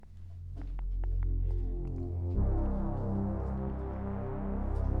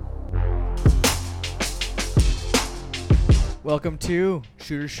Welcome to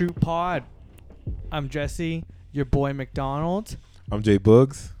Shooter Shoot Pod. I'm Jesse, your boy McDonald. I'm Jay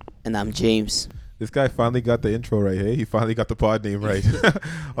Boogs. And I'm James. This guy finally got the intro right, hey? He finally got the pod name right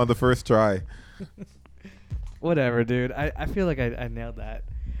on the first try. Whatever, dude. I feel like I nailed that.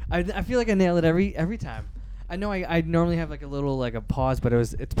 I feel like I nail it every time. I know I normally have like a little like a pause, but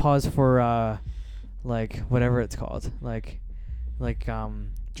it's pause for like whatever it's called. Like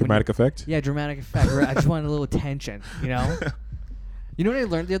Dramatic effect? Yeah, dramatic effect. I just wanted a little tension, you know? You know what I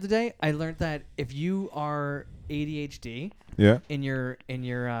learned the other day? I learned that if you are ADHD and you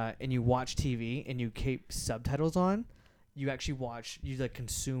watch TV and you keep subtitles on, you like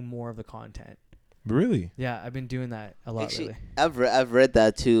consume more of the content. Really? Yeah, I've been doing that a lot lately. I've read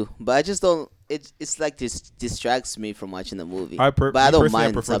that too, but I just don't. It's like this distracts me from watching the movie. I don't mind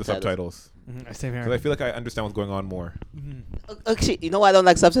I prefer the subtitles. Same here. Because I feel like I understand what's going on more. Actually, you know why I don't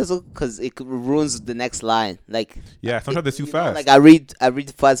like subtitles? Because it ruins the next line. Like sometimes they're too fast. Like I read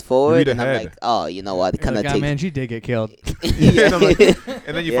fast forward, read and ahead. I'm like, oh, you know what? It kind of like, man, she did get killed. And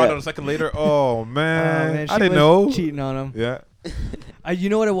then you find out a second later, oh man, I didn't know. Cheating on him. Yeah. You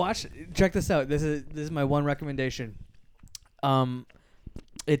know what I watched? Check this out. This is my one recommendation.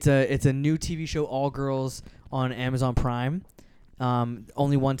 It's a new TV show, All Girls, on Amazon Prime.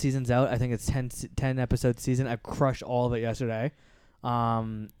 Only one season's out. I think it's 10 episode season. I crushed all of it yesterday.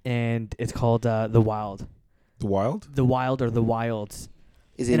 And it's called The Wild. The Wild? The Wild or The Wilds.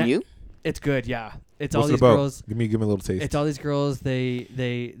 Is it new? It's good, yeah. It's What's all these it about? girls. Give me a little taste. It's all these girls. They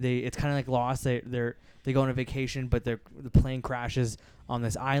it's kind of like Lost. They go on a vacation, but the plane crashes on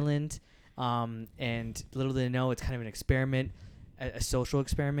this island. And little do they know, it's kind of an experiment, a social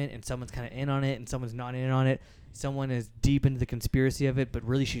experiment, and someone's kind of in on it, and someone's not in on it. Someone is deep into the conspiracy of it, but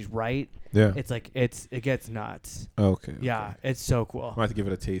really she's right. Yeah. It's like it gets nuts. Okay. Yeah, it's so cool. I might have to give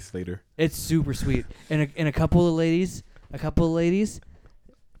it a taste later. It's super sweet. And a couple of ladies, they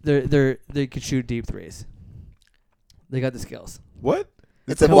could shoot deep threes. They got the skills. What?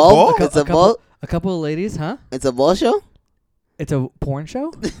 It's a ball? It's a ball? A couple of ladies, huh? It's a ball show? It's a porn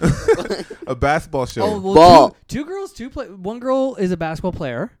show? A basketball show. Oh, well, ball. Two girls, one girl is a basketball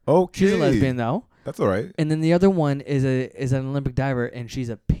player. Okay. She's a lesbian though. That's all right. And then the other one is an Olympic diver, and she's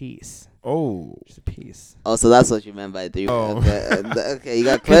a piece. Oh. She's a piece. Oh, so that's what you meant by three. Oh. Okay, you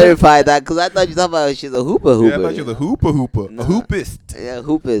got to clarify that, because I thought you talking about she's a hooper. Yeah, I thought she was a hooper. No. A hoopist. Yeah,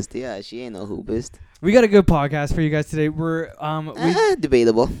 hoopist. Yeah, she ain't no hoopist. We got a good podcast for you guys today. We're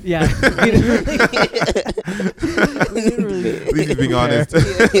debatable. Yeah. We didn't really At least he's being honest.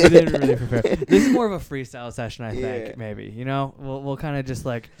 we didn't really prepare. This is more of a freestyle session, I think. Maybe, you know, we'll kind of just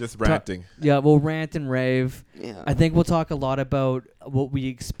like ranting. We'll rant and rave. Yeah. I think we'll talk a lot about what we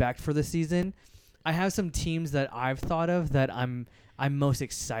expect for the season. I have some teams that I've thought of that I'm most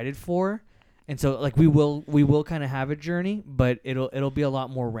excited for. And so, like, we will kind of have a journey, but it'll be a lot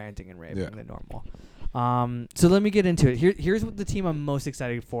more ranting and raving than normal. So let me get into it. Here's what the team I'm most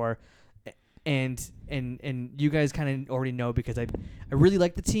excited for, and you guys kind of already know because I really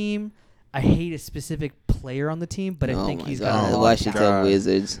like the team. I hate a specific player on the team, but I think he's got a lot Washington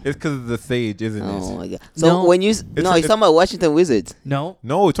Wizards. It's because of the Sage, isn't it? Oh my god! So when he's talking about Washington Wizards. No, he's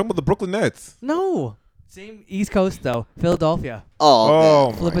talking about the Brooklyn Nets. No. Same East Coast though, Philadelphia. Oh,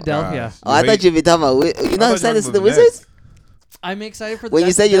 okay. Philadelphia. Oh, I thought you'd be talking about. You know, saying this to the Wizards. I'm excited for. When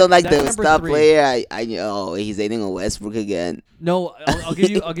you said you don't like the star 3. player, I know he's hating on Westbrook again. No, I'll give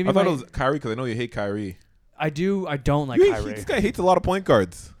you. I thought it was Kyrie because I know you hate Kyrie. I do. I don't like Kyrie. This guy hates a lot of point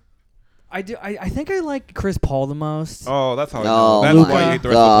guards. I do. I think I like Chris Paul the most. Oh, that's how I know. That's why you hate the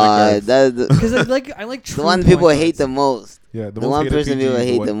rest of the point guards. Because I like the one people hate the most. Yeah, the one person people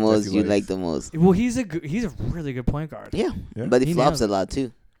hate the most, you like the most. Well, he's a really good point guard. Yeah. But he flops a lot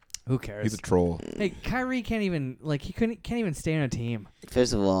too. Who cares? He's a troll. Hey, Kyrie can't even can't even stay on a team.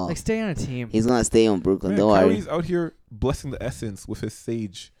 First of all, stay on a team. He's gonna stay on Brooklyn. Don't worry. Kyrie's out here blessing the essence with his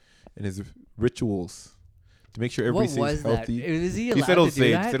sage and his rituals to make sure everybody stays healthy. Is he allowed to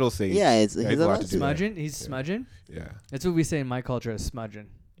do that? He said sage. Yeah, he's allowed to do smudging. He's smudging. Yeah, that's what we say in my culture is smudging.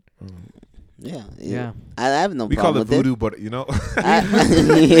 Yeah. I have no problem. We call it voodoo, but you know, I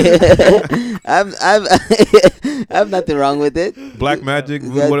have nothing wrong with it. Black magic,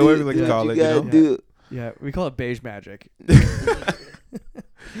 voodoo, whatever you like to call it. You know? Yeah, we call it beige magic.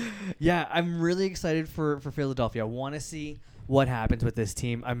 Yeah, I'm really excited for Philadelphia. I want to see what happens with this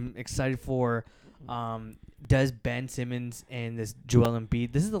team. I'm excited for does Ben Simmons and this Joel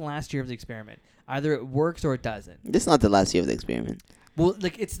Embiid. This is the last year of the experiment. Either it works or it doesn't. This is not the last year of the experiment. Well,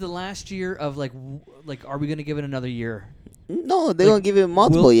 like it's the last year of like are we gonna give it another year? No, they're gonna give it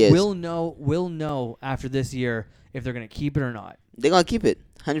multiple years. We'll know after this year if they're gonna keep it or not. They're gonna keep it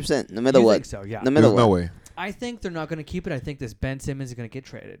 100%, no matter you what. Think so, yeah. No matter what. No way. I think they're not going to keep it. I think this Ben Simmons is going to get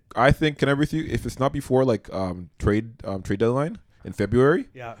traded. I think, can I agree with you? If it's not before like trade deadline in February,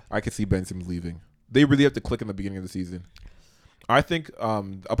 I could see Ben Simmons leaving. They really have to click in the beginning of the season. I think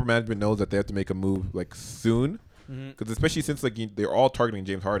upper management knows that they have to make a move like soon, because especially since like they're all targeting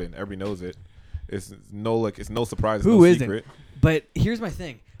James Harden. Everybody knows it. It's no surprise. Who no isn't? secret. But here's my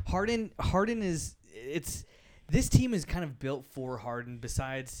thing. Harden is this team is kind of built for Harden.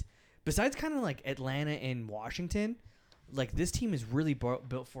 Besides kind of like Atlanta and Washington, like this team is really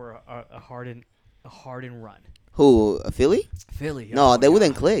built for a Harden run. Who? Philly? Philly. No, they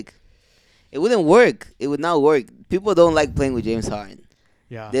wouldn't click. It wouldn't work. It would not work. People don't like playing with James Harden.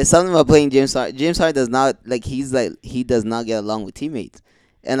 Yeah. There's something about playing James Harden. James Harden does not he does not get along with teammates,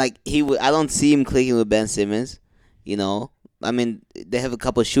 and like I don't see him clicking with Ben Simmons. You know, I mean, they have a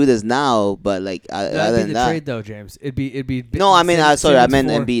couple shooters now, but like other than that, trade though, James. It'd be. No, I mean, sorry, I meant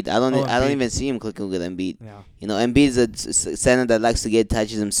Simmons Embiid. I don't Embiid. even see him clicking with Embiid. Yeah. You know, Embiid's a center that likes to get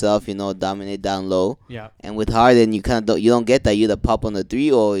touches himself. You know, dominate down low. Yeah. And with Harden, you kind of you don't get that. You either pop on the three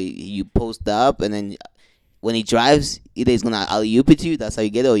or you post up, and then when he drives, either he's gonna alley-oop it to you. That's how you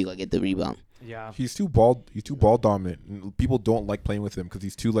get it, or you gotta get the rebound. Yeah. He's too ball dominant. And people don't like playing with him because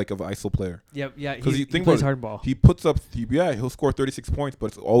he's too like of an ISO player. Yep. Yeah. Because He think plays about it, hard ball. He puts up. He'll score 36 points, but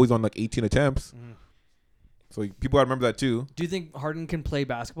it's always on like 18 attempts. Mhm. So people gotta remember that too. Do you think Harden can play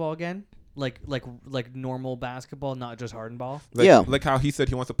basketball again? Like normal basketball, not just Harden ball? Like how he said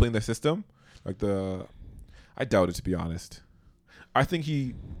he wants to play in the system. I doubt it, to be honest. I think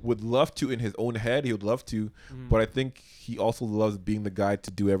he would love to in his own head. He would love to, but I think he also loves being the guy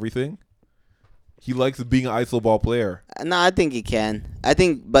to do everything. He likes being an ISO ball player. No, I think he can.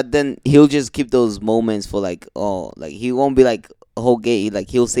 But then he'll just keep those moments for he won't be like a whole game. Like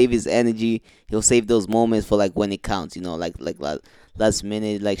he'll save his energy. He'll save those moments for like when it counts. You know, like last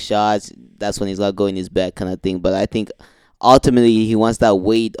minute like shots. That's when he's gonna go in his back kind of thing. But I think ultimately he wants that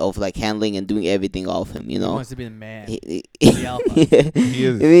weight of like handling and doing everything off him. You know, He wants to be the man. the alpha. He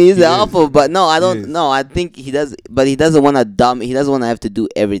is. I mean, he's the He alpha, is. but no, I don't. is. No, I think he does. But he doesn't want to He doesn't want to have to do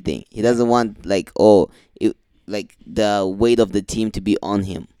everything. He doesn't want like the weight of the team to be on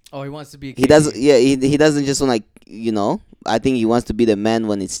him. Oh, he wants to be. He doesn't. Yeah, he doesn't just want I think he wants to be the man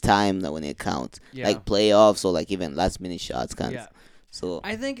when it's time, not when it counts. Yeah. Like playoffs or like even last minute shots, kind Yeah. of. So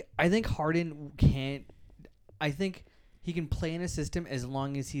I think Harden can't. I think he can play in a system as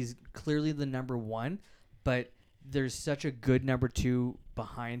long as he's clearly the number one, but there's such a good number two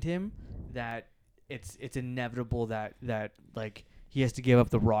behind him that it's inevitable that like he has to give up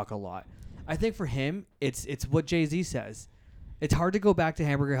the rock a lot. I think for him, it's what Jay-Z says. It's hard to go back to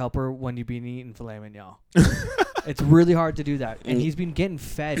hamburger helper when you've been eating filet mignon. It's really hard to do that, and he's been getting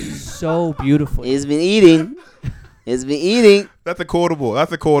fed so beautifully. he's been eating. He's been eating. That's a quotable.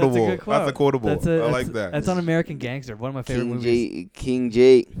 That's a quotable. That's a good quote. That's a quotable. I like that's- that. That's on American Gangster, one of my favorite movies. King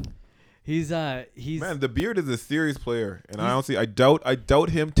J. He's Man, the Beard is a serious player, and I honestly I doubt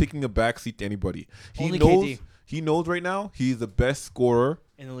him taking a backseat to anybody. Only KD. He knows right now he's the best scorer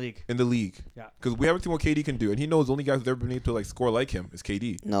in the league. Yeah, because we haven't seen what KD can do, and he knows the only guy who's ever been able to like score like him is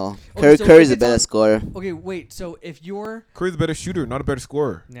KD. No, Okay, so Curry's if a it's better on- scorer. Okay, wait. So if you're Curry's a better shooter, not a better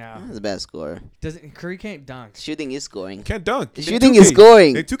scorer. He's a better scorer. doesn't Curry can't dunk. Shooting is scoring. Can't dunk. In Shooting 2K is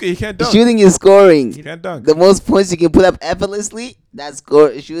scoring. In 2K, he can't dunk. Shooting is scoring. He can't dunk. The most points you can put up effortlessly, that's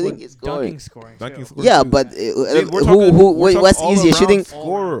shooting is scoring. Dunking scoring. Dunking too. scoring. Yeah, too. but James, we're talking what's all easier? around Shooting,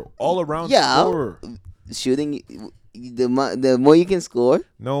 scorer, all around Yeah. scorer. shooting. The more you can score,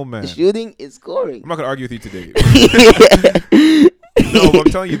 No man, shooting is scoring. I'm not gonna argue with you today. No, but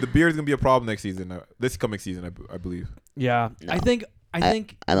I'm telling you, the Beard is gonna be a problem next season. This coming season, I believe. Yeah, No. I think. I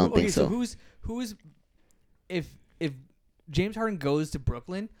don't okay, think so. Who's if James Harden goes to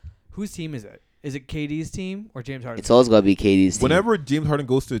Brooklyn, whose team is it? Is it KD's team or James Harden's? It's always gotta be KD's team. Whenever James Harden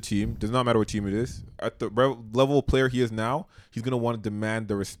goes to a team, does not matter what team it is. At the level of player he is now, he's gonna want to demand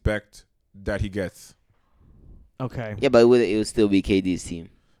the respect that he gets. Okay. Yeah, but it would still be KD's team.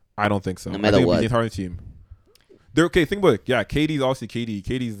 I don't think so. No matter I think what. it'd be James Harden's team. They're okay. Think about it. Yeah, KD's obviously KD.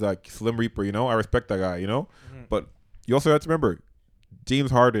 KD's like Slim Reaper. I respect that guy. But you also have to remember, James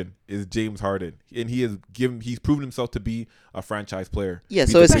Harden is James Harden, and he's proven himself to be a franchise player. Yeah,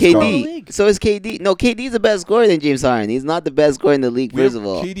 He's so the is best scorer. KD. So is KD. No, KD's a better scorer than James Harden. He's not the best scorer in the league. First of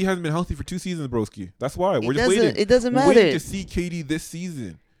all, KD hasn't been healthy for 2 seasons, broski. That's why we're just doesn't- waiting. it doesn't We're waiting matter. to see KD this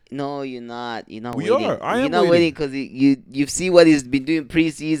season. No, you're not. You're not We waiting. are. I You're am not waiting because you see what he's been doing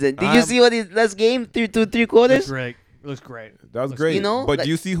preseason. Did you see what his last game three Looks quarters? great. Looks great. That was Looks great. You know, but like- do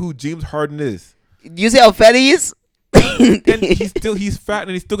you see who James Harden is? You see how fat he is? and he's fat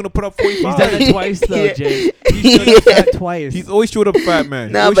and he's still gonna put up 45. He's done it twice though, Yeah. Jay. He's done it fat twice. He's always showed up fat,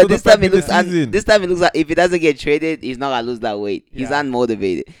 man. No, but this time it looks like if he doesn't get traded, he's not gonna lose that weight. He's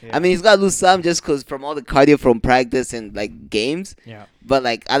unmotivated. Yeah. I mean, he's gotta lose some just cause from all the cardio from practice and like games. Yeah. But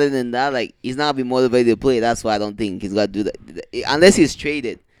like other than that, like he's not gonna be motivated to play. That's why I don't think he's gonna do that unless he's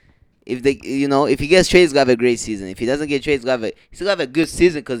traded. If if he gets traded, he's gonna have a great season. If he doesn't get traded, he's gonna have a good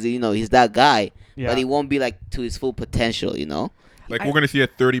season because he's that guy. Yeah. But he won't be like to his full potential. Like we're gonna see a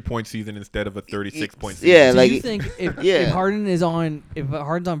 30-point season instead of a 36-point season. Yeah, Do like you think if Harden's on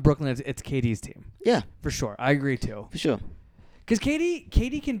Brooklyn, it's KD's team? Yeah, For sure. I agree too. for sure. Because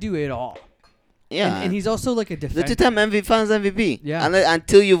KD can do it all. Yeah, And he's also like a the defender. two-time Finals MVP. Yeah.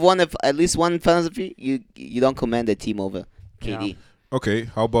 Until you've won at least one Finals MVP, you don't command the team over KD. Yeah. Okay,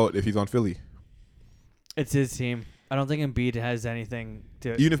 how about if he's on Philly? It's his team. I don't think Embiid has anything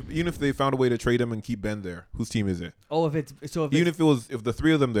to. Even if they found a way to trade him and keep Ben there, whose team is it? Oh, if If the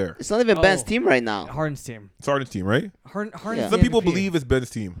three of them there, It's not even Ben's team right now. Harden's team. it's Harden's team, right? Harden's Yeah. Some the people MVP. believe it's Ben's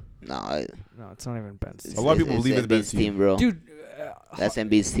team. No, No, it's not even Ben's team. A lot of people believe it's Ben's team. bro. Dude, That's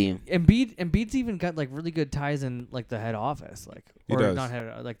Embiid's team. Embiid's even got like really good ties in like the head office, like He or does. not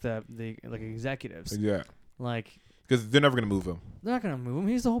head, like the like executives. Yeah, Like because they're never gonna move him. they're not gonna move him.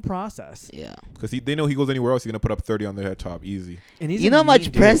 He's the whole process. Yeah. Because they know he goes anywhere else, he's gonna put up 30 on their head top easy. And he's You know how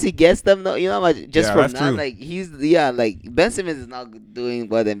much press he gets them though. You know how much just Yeah, from that's that. true. Like like Ben Simmons is not doing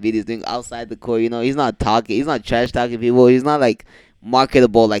what Embiid is doing outside the court. He's not talking. He's not trash talking people. He's not like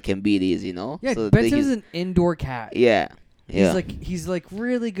marketable like Embiid is. Yeah, So Ben Simmons is an indoor cat. Yeah. Yeah. He's like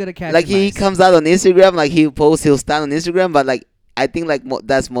really good at catching Like he mice. comes out on Instagram, like he'll stand on Instagram, but like I think like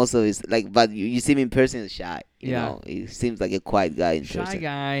that's most of his like. But you see him in person, he's shy. You know, he seems like a quiet guy in Shy person.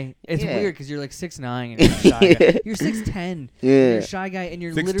 guy. It's Yeah. weird because you're like 6'9" and you're a shy guy. You're 6'10". Yeah. You're a shy guy and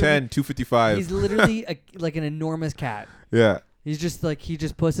you're 6'10", literally 255. he's literally like an enormous cat. Yeah. He's just like he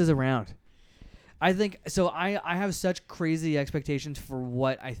just pusses around. I think so. I have such crazy expectations for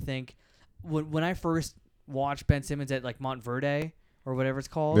what I think when I first watched Ben Simmons at like Montverde or whatever it's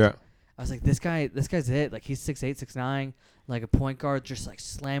called. Yeah. I was like, this guy's it. Like he's 6'8", 6'9", like a point guard, just like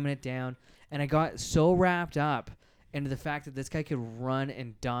slamming it down. And I got so wrapped up into the fact that this guy could run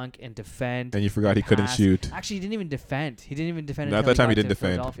and dunk and defend. And you forgot he couldn't pass. shoot. Actually, he didn't even defend. Not At that time, he didn't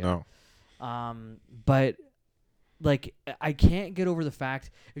defend. No. But like I can't get over the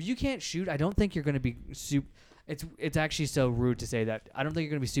fact if you can't shoot, I don't think you're going to be super. It's actually so rude to say that. I don't think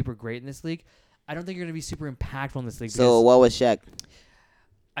you're going to be super great in this league. I don't think you're going to be super impactful in this league. So what was Shaq?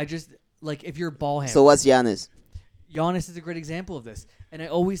 I just like if you're a ball handler. So what's Giannis? Giannis is a great example of this, and I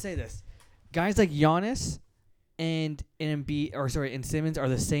always say this: guys like Giannis and Simmons are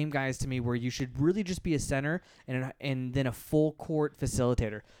the same guys to me. Where you should really just be a center and then a full court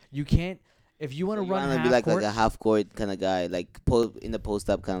facilitator. You can't if you want to run half be like court. a half court kind of guy, like in the post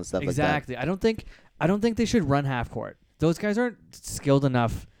up kind of stuff. Exactly. Like I don't think they should run half court. Those guys aren't skilled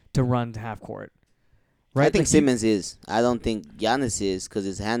enough to run half court. Right? I think Like Simmons is. I don't think Giannis is because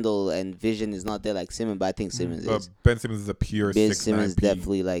his handle and vision is not there like Simmons. But I think Simmons is. Ben Simmons is a pure Ben 6'9" Simmons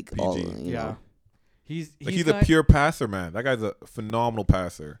definitely like PG. all. Yeah. Know. He's a pure passer, man. That guy's a phenomenal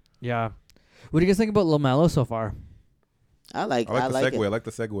passer. Yeah. What do you guys think about LaMelo so far? I like the segue. it. I like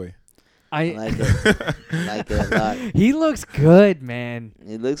the segue. I like it. I like it a lot. He looks good, man.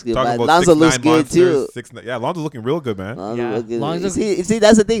 It looks good. Talking But about Lonzo looks 6'9" good too. monsters, 6'9" Yeah, Lonzo's looking real good, man. Yeah, Lonzo- See,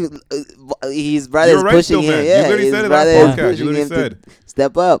 that's the thing. His brother You're is right, pushing though, him. man. You Yeah, literally his said it brother last is podcast. You pushing literally him said. to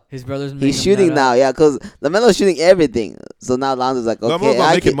step up. His brother's making He's him shooting nut now, up. yeah, because LaMelo's shooting everything. So now Lonzo's like, okay, LaMelo's not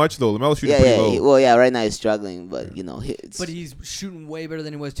I making can. much though. LaMelo's shooting Yeah, pretty low. well, yeah, right now he's struggling, but But he's shooting way better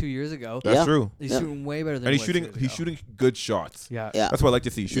than he was 2 years ago. That's Yeah. true. He's Yeah. shooting way better than And he he's was 2 shooting. years He's ago. shooting good shots. Yeah. Yeah. That's what I like to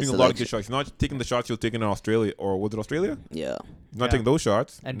see. Shooting Just a lot of selection. good shots. He's not taking the shots he was taking in Australia, or was it Australia? Yeah. He's not Yeah. taking those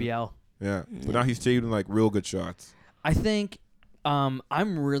shots. NBL. Yeah. But now he's taking like real good shots. I think I'm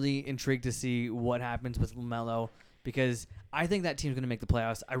really intrigued to see what happens with LaMelo because I think that team's going to make the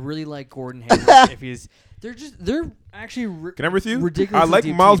playoffs. I really like Gordon Hayward. They're actually Can I with you? I ridiculously like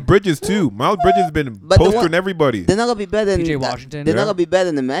deep Miles team. Bridges too. Miles Bridges has been But the postering one- everybody. They're not gonna be better than PJ Washington. They're Yeah. not gonna be better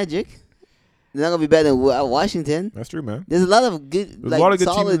than the Magic. They're not gonna be better than Washington. That's true, man. There's a lot of good, There's a lot of good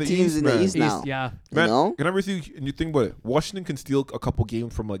teams solid in the teams East, in man. the East now. East, yeah. Man, You know? can I with you? And you think about it. Washington can steal a couple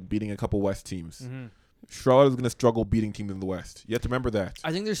games from like beating a couple West teams. Mm-hmm. Charlotte is going to struggle beating teams in the West. You have to remember that.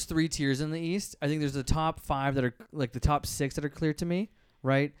 I think there's 3 tiers in the East. I think there's the top 5 that are like the top 6 that are clear to me,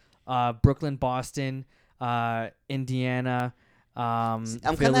 right? Brooklyn, Boston, Indiana, I'm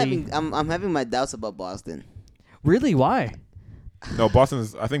Philly. I'm having my doubts about Boston. Really? Why? No,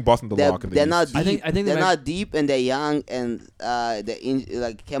 I think Boston's the lock in the they're East. not deep. I think they're they not deep and they're young and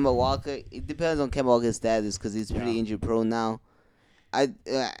like Kemba Walker. It depends on Kemba Walker's status because he's pretty injury prone now.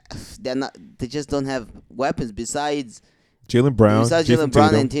 They're not. They just don't have weapons besides Jaylen Brown. Besides Jason Jaylen Brown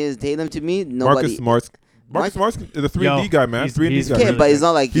Tatum. and Tatum, to me, nobody. Marcus Smart is a 3-and-D guy, man. He's 3-and-D guy. Okay, really but good. it's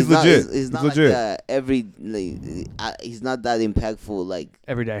not like He's not, legit. He's not He's legit. like he's not that impactful. Like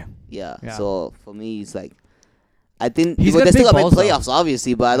every day. yeah. Yeah. So for me, it's like I think He's well, got they still big got make balls, though. playoffs,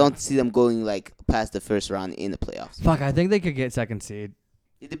 obviously, but I don't see them going like past the first round in the playoffs. Fuck, I think they could get second seed.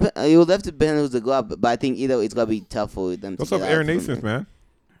 It will have to depend who's the go up, but I think either it's gonna be tough for them. What's up, Aaron Naismith, man?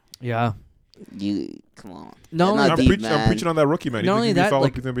 Yeah. You come on. No, They're not deep, I'm preaching on that rookie, man. Not only that,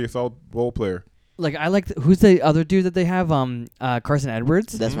 like- he's gonna be a solid role player. Like I like who's the other dude that they have? Carson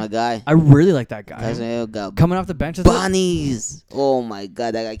Edwards. That's my guy. I really like that guy. Got Coming off the bench. bunnies. Oh my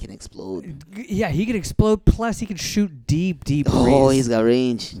god, that guy can explode. Yeah, he could explode. Plus, he could shoot deep. Oh, threes. he's got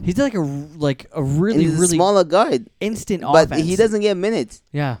range. He's like a And really he's a really smaller guard, instant but offense. he doesn't get minutes.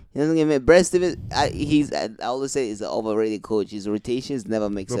 Yeah, He doesn't get minutes. Brad Stevens, I always say he's an overrated coach. His rotations never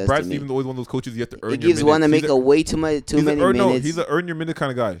make So sense Brad to me. Stevens is always one of those coaches you have to earn He your gives minutes. Wanamaker way too many minutes. No, he's an earn your minute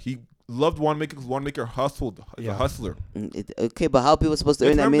kind of guy. He loved Wanamaker because Wanamaker hustled. He's a hustler. Okay, but how people supposed to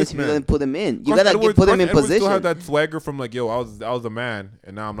earn that Remember minutes this if you man. don't put them in? You Carson gotta Edwards- put them Carson in Edwards position. Still have that swagger from like, yo, I was a man,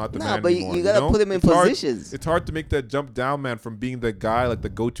 and now I'm not the man but anymore. you gotta put him in It's hard- positions. It's hard to make that jump down, man, from being the guy, like the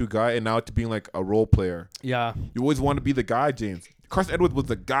go-to guy, and now to being like a role player. yeah. You always want to be the guy, James. Carson Edwards was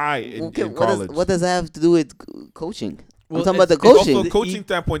the guy in college. What does that have to do with coaching? Well, I'm talking about the It's coaching. also a coaching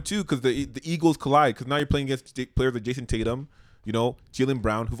standpoint too, because the egos collide. Because now you're playing against players like Jason Tatum, Jaylen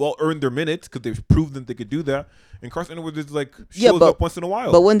Brown, who've all earned their minutes because they've proved that they could do that. And Carson Edwards is like shows up once in a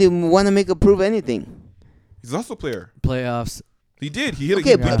while. But when do you want to make a prove anything? He's also a player. Playoffs. He did. He hit.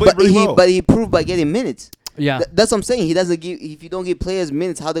 Okay, He but played really well. but he proved by getting minutes. Yeah. That's what I'm saying. He doesn't give. If you don't give players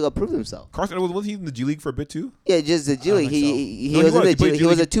minutes, how they gonna prove themselves? Carson Edwards, was he in the G League for a bit too? Yeah, just the G I League. don't think He No, was in the he G played League. G He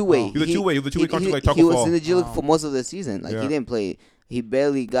was a League. two-way. He was a two-way. He was a two-way contract like He Taco was Fall. in the G League Wow. for most of the season. Like Yeah. he didn't play. He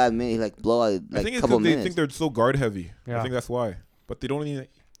barely got minutes. Like blow out I like think a it's couple because they minutes. think they're so guard heavy. I Yeah. think that's why. But they don't even.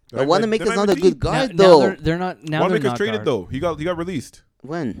 But Wanamaker's not a good guard now though. they're not. Now they're Wanamaker's not traded guard. though. He got released.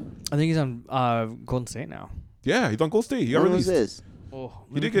 When? I think he's on Golden State now. Yeah, he's on Gold State. He got When was released. this? Oh,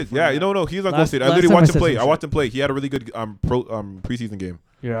 He did good. Yeah, no, he's on Gold Last- State. I last literally time I watched him said play. some I watched him play. He had a really good preseason game.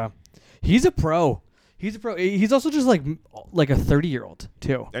 Yeah, he's a pro. He's a pro. He's also just like a 30-year-old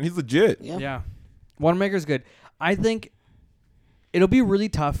too. And he's legit. Yeah. Yeah. Wanamaker's good. I think it'll be really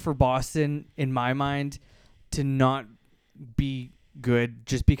tough for Boston, in my mind, to not be good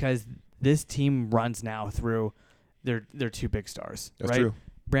just because this team runs now through their two big stars. That's right? true.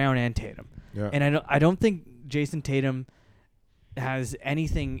 Brown and Tatum. Yeah. And I don't think Jason Tatum has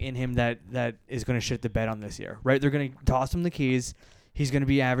anything in him that is going to shit the bed on this year. Right? They're going to toss him the keys. He's going to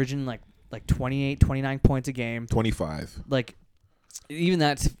be averaging like 28, 29 points a game. 25. Like, even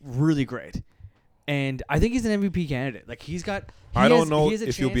that's really great. And I think he's an MVP candidate. Like, I don't know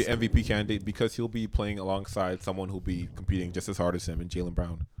if he'll be MVP candidate because he'll be playing alongside someone who'll be competing just as hard as him and Jaylen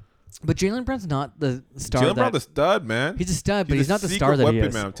Brown. But Jaylen Brown's not the star. Jaylen Brown's the stud, man. He's a stud, but he's a not the secret star that weapon, he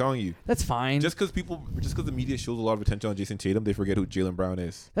is. man. I'm telling you. That's fine. Just because the media shows a lot of attention on Jason Tatum, they forget who Jaylen Brown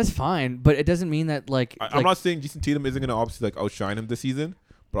is. That's fine, but it doesn't mean that I'm not saying Jason Tatum isn't going to obviously outshine him this season,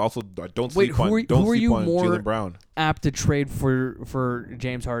 but also don't Wait, sleep on Jaylen Brown. apt to trade for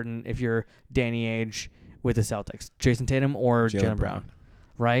James Harden if you're Danny Ainge with the Celtics? Jason Tatum or Jaylen Brown?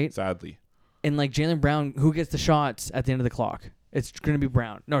 Right? Sadly. And Jaylen Brown, who gets the shots at the end of the clock? It's going to be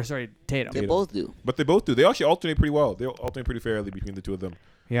Brown. No, sorry, Tatum. They both do. But they both do. They actually alternate pretty well. They alternate pretty fairly between the two of them.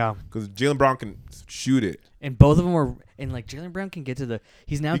 Yeah. Because Jaylen Brown can shoot it. And both of them are, and Jaylen Brown can get to the,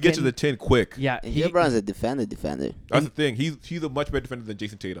 He gets to the 10 quick. Yeah. And Jaylen Brown's a defender. That's the thing. He's a much better defender than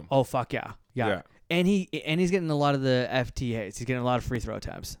Jason Tatum. Oh, fuck yeah. Yeah. And he's getting a lot of the FTAs. He's getting a lot of free throw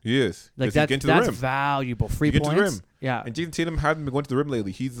attempts. He is. That's valuable. Free points. To the rim. Yeah. And Jason Tatum hasn't been going to the rim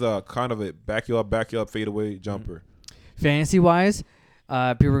lately. He's kind of a back you up, fade away jumper. Fantasy wise, people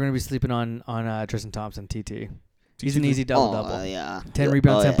are going to be sleeping on Tristan Thompson, TT. He's an easy double. Yeah. 10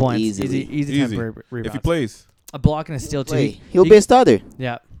 rebounds, 10 points. Easily. Easy 10 rebounds. If he plays. A block and a steal, too. He'll be a starter.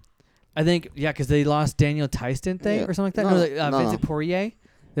 Yeah. I think, because they lost Daniel Tice, didn't they? Yeah. Or something like that? Vincent Poirier.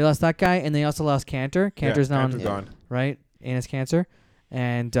 They lost that guy, and they also lost Cantor. Cantor's now gone. Right? Anus Cancer.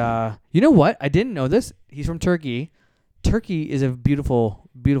 And you know what? I didn't know this. He's from Turkey. Turkey is a beautiful,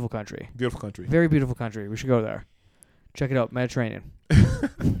 beautiful country. Beautiful country. Very beautiful country. We should go there. Check it out, Mediterranean.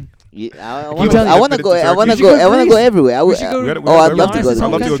 I want to go. I want to go everywhere. I'd love to go. I'd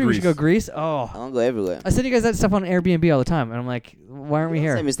love to go to We should go Greece. Greece. Oh, I want to go everywhere. I send you guys that stuff on Airbnb all the time, and I'm like, why aren't we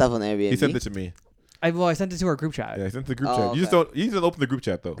here? Send me stuff on Airbnb. He sent it to me. I sent it to our group chat. Yeah, I sent it to the group chat. You just don't. You just don't open the group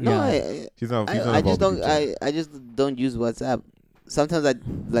chat though. No, Yeah. I just don't. I just don't use WhatsApp. Sometimes I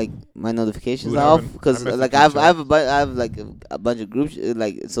like my notifications off because like I have like a bunch of groups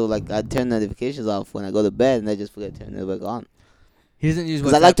like I turn notifications off when I go to bed and I just forget to turn it back on. He doesn't use WhatsApp.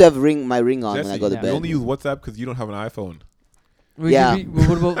 Because I like to have my ring on Jesse, when I go to bed. You only use WhatsApp because you don't have an iPhone. What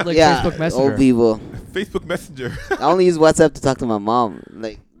about like Facebook Messenger? Old people. Facebook Messenger. I only use WhatsApp to talk to my mom.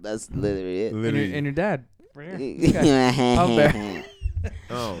 Like that's literally it. And your dad. Right here. Okay. Out there.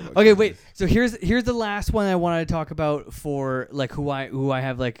 Oh. Okay, wait. So here's the last one I wanted to talk about for like who I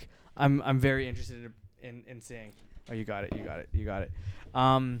have like I'm very interested in seeing. Oh, you got it.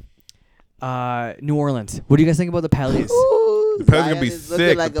 New Orleans. What do you guys think about the Pelicans? The Pelicans gonna be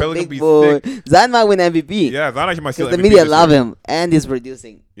sick. Like the Pelicans gonna be sick. Zion might win MVP. Yeah, Zion actually might steal the MVP media this love year. him and he's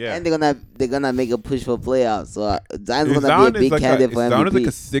producing. Yeah. And they're gonna make a push for playoffs. So Zion's gonna be a big candidate for MVP. Zion is like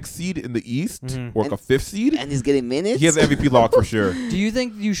a 6th seed in the East or like a 5th seed. And he's getting minutes. He has the MVP lock for sure. Do you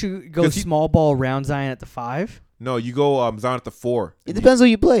think you should go small ball around Zion at the 5? No, you go Zion at the 4. It depends who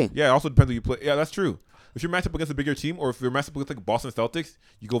you play. Yeah, it also depends who you play. Yeah, that's true. If you're matched up against a bigger team, or if you're matched up against like Boston Celtics,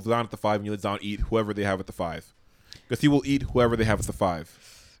 you go Zion at the 5 and you let Zion eat whoever they have at the 5. Because he will eat whoever they have at the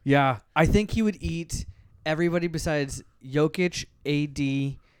 5. Yeah, I think he would eat everybody besides Jokic,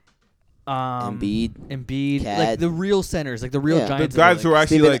 AD, Embiid, Cat. like the real centers, like the real giants. The guys who are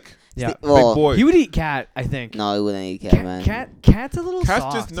actually like big boys. He would eat Cat, I think. No, he wouldn't eat Cat, man. Cat's a little Cat's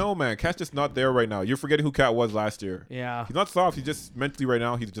soft. just man. Cat's just not there right now. You're forgetting who Cat was last year. Yeah. He's not soft. He's just mentally right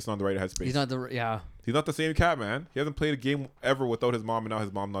now. He's just not in the right headspace. He's not He's not the same Cat, man. He hasn't played a game ever without his mom, and now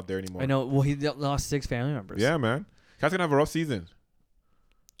his mom not there anymore. I know. Well, he lost 6 family members. Yeah, man. Cat's gonna have a rough season.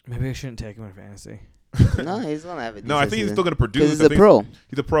 Maybe I shouldn't take him in fantasy. No, he's gonna have it. No, I think he's still gonna produce. He's a pro.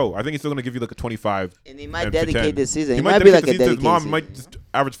 He's a pro. I think he's still gonna give you like a 25. And he might dedicate this season. He might be like a dedicated. His mom dedication. might just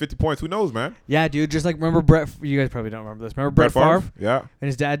average 50 points. Who knows, man? Yeah, dude. Just like remember Brett. You guys probably don't remember this. Remember Brett Favre? Yeah. And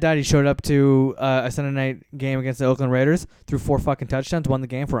his dad died. He showed up to a Sunday night game against the Oakland Raiders, threw 4 fucking touchdowns, won the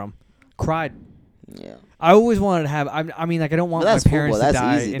game for him. Cried. Yeah. I always wanted to have. I mean, like I don't want my parents to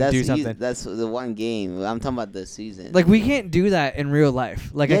die and do something. That's the one game. I'm talking about the season. Like we can't do that in real life.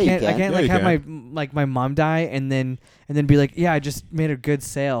 Like Yeah, I can't. you I can. can't Yeah, like you have can. my mom die and then be like, yeah, I just made a good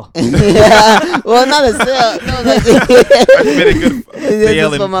sale. Yeah. Well, not a sale. No, that's I made a good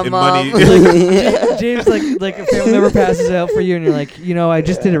sale for my in mom. money. James, like a family member passes out for you, and you're like, I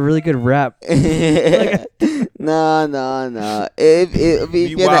just did a really good rep. No. If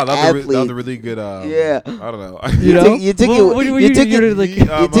you're an athlete, that was a really good. Yeah. I don't know. You took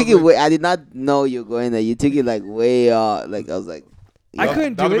it it. way. I did not know you were going there. You took it like way. Like I was like. I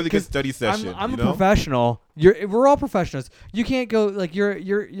couldn't that do was a it really good study session. I'm a professional. We're all professionals. You can't go like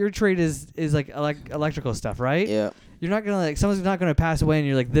your trade is like electrical stuff, right? Yeah. You're not gonna like someone's not gonna pass away and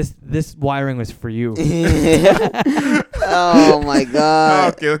you're like this wiring was for you. Oh my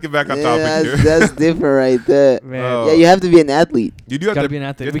god. Okay, let's get back on topic here. That's different right there. Man. Yeah, you have to be an athlete. You do have Gotta to be an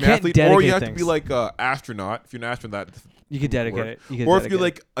athlete. You have We to be an can't athlete, dedicate or you have to things. be like an astronaut. If you're an astronaut, You could dedicate it. You could or if dedicate you're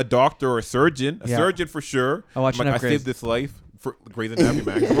like a doctor or a surgeon. A Yeah. surgeon for sure. I watched like, enough I saved this life for Grey's Anatomy,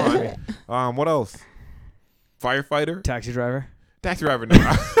 man. Come on. What else? Firefighter. Taxi driver. Taxi driver. No.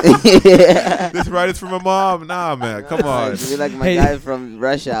 This ride is for my mom. Nah, man. Come on. You're like my guy from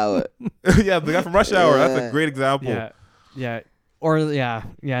Rush Hour. Yeah, the guy from Rush Hour. That's a great example. Yeah. Or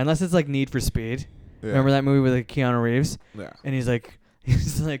unless it's like Need for Speed. Yeah. Remember that movie with like Keanu Reeves? Yeah. And he's like,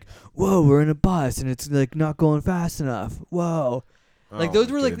 whoa, we're in a bus and it's like not going fast enough. Whoa. Like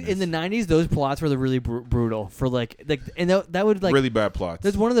those were like in the 90s. Those plots were the really brutal for like and that would like really bad plots.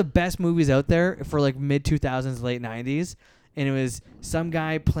 That's one of the best movies out there for like mid 2000s, late 90s. And it was some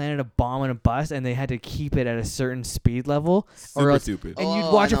guy planted a bomb on a bus, and they had to keep it at a certain speed level, Super stupid. And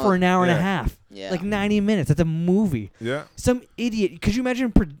you'd watch it for an hour and a Yeah. half, Yeah. like 90 minutes. That's a movie. Yeah. Some idiot. Could you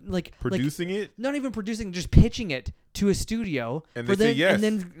imagine Producing it? Not even producing, just pitching it to a studio. And for they say them, yes. And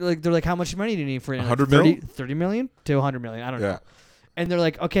then like they're like, how much money do you need for it? 100 30 million to 100 million. I don't Yeah. know. And they're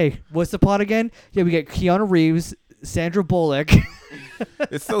like, okay, what's the plot again? Yeah, we get Keanu Reeves, Sandra Bullock.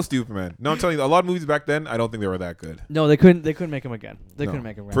 It's so stupid, man. No, I'm telling you, a lot of movies back then, I don't think they were that good. No, they couldn't make him again. They No, couldn't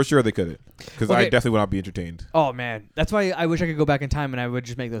make him again. For sure they couldn't. Because I Okay. definitely would not be entertained. Oh man, that's why I wish I could go back in time and I would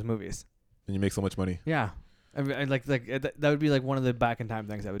just make those movies. And you make so much money. Yeah, I mean, that would be like one of the back in time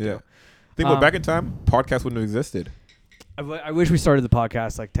things I would Yeah. do. Think about back in time, podcasts wouldn't have existed. I wish we started the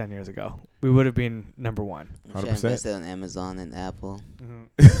podcast like 10 years ago. We would have been number one. You should 100%. invested on Amazon and Apple.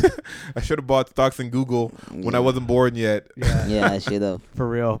 I should have bought stocks in Google when I wasn't born yet. Yeah, Yeah, I should have. for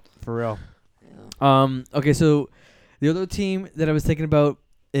real. Yeah. Okay, so the other team that I was thinking about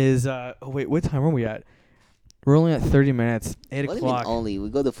is wait, what time are we at? We're only at 30 minutes. 8 What do you mean o'clock. only? We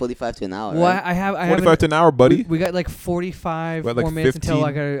go to 45 to an hour. Well, Right? I have 45 to an hour, buddy. We got like 45 We got like more minutes until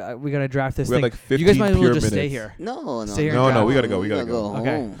 15. we gotta draft this We thing. got like 15 You guys might as well pure just stay minutes. here. No. Stay here and No, draft. we gotta go. We gotta go.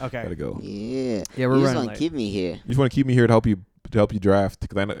 Okay. home. Okay. Gotta go. Yeah. Yeah, we're you just running want late. to keep me here. You just want to keep me here to help you draft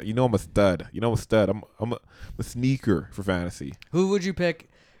because I know, I'm a stud. I'm a stud. I'm a sneaker for fantasy. Who would you pick?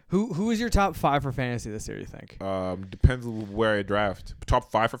 Who is your top 5 for fantasy this year? You think? Depends on where I draft. Top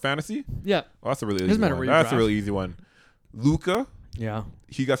 5 for fantasy? Yeah. Oh, that's a really Doesn't easy matter one. where you That's a draft. really easy one. Luca, Yeah.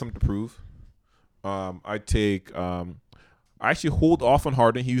 he got something to prove. I take. I actually hold off on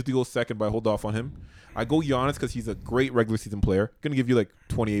Harden. He usually goes second, but I hold off on him. I go Giannis because he's a great regular season player. Gonna give you like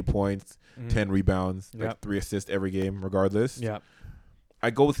 28 points, 10 rebounds, like 3 assists every game, regardless. Yeah.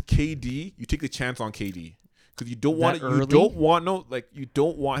 I go with KD. You take the chance on KD because you don't want That it. You early? don't want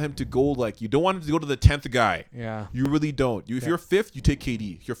him to go you don't want him to go to the 10th guy. Yeah. You really don't. If you're 5th, you take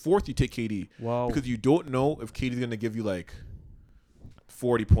KD. If you're 4th, you take KD. Whoa. Because you don't know if KD's gonna give you like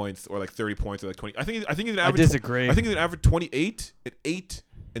 40 points or like 30 points or like 20. I think he's gonna average. I disagree. I think he's gonna average 28 and 8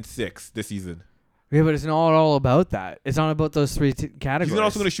 and 6 this season. Yeah, but it's not all about that. It's not about those 3 categories. He's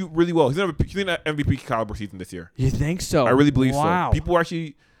also gonna shoot really well. He's gonna have an MVP caliber season this year. You think so? I really believe wow. so.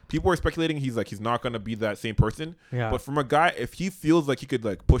 People are speculating he's not gonna be that same person. Yeah. But from a guy, if he feels like he could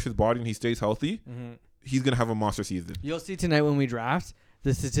like push his body and he stays healthy, he's gonna have a monster season. You'll see tonight when we draft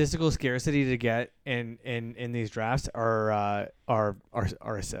the statistical scarcity to get in these drafts are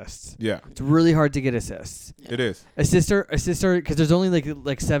assists. Yeah, It's really hard to get assists. it is. Assister, because there's only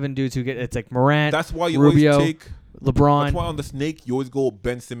like 7 dudes who get. It's like Morant. That's why you Rubio, always take LeBron. That's why on the snake you always go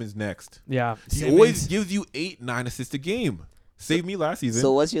Ben Simmons next. Yeah. He Simmons. always gives you 8-9 assists a game. Saved me last season.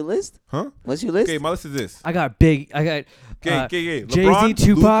 So what's your list? Huh? What's your list? Okay, my list is this. I got big. I got Okay. Jay-Z, LeBron,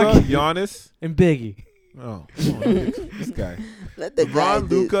 Tupac, Luka, Giannis. and Biggie. Oh, come on, this guy. Let the guy LeBron,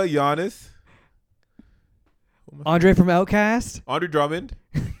 do- Luka, Giannis. Andre from Outkast. Andre Drummond.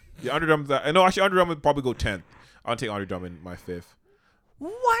 Yeah, Andre Drummond's that. No, actually, Andre Drummond would probably go 10th. I'll take Andre Drummond my 5th.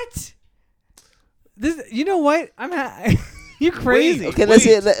 What? This. You know what? You crazy. Okay, let's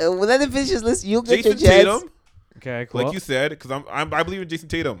hear. Let him finish his list. You get Jason your chance. Tatum, Okay, cool. like you said, because I believe in Jason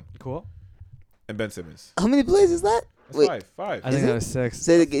Tatum Cool. and Ben Simmons. How many plays is that? That's Wait. five. I think it? that was 6.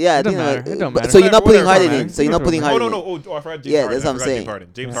 Say it again. Yeah, I It don't think matter. It don't but- matter. So you're not putting Whatever, Harden man. in. So you're not putting Oh Harden. no. in. Oh, I forgot James Yeah, Harden. that's what I'm saying.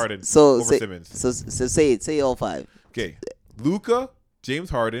 James Harden. So over say, Simmons. so say it. Say all 5. Okay, Luka, James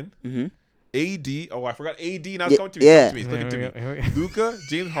Harden, Mm-hmm. AD. Oh, I forgot AD. Now Yeah, it's coming to me. yeah. It's looking to me. Luka,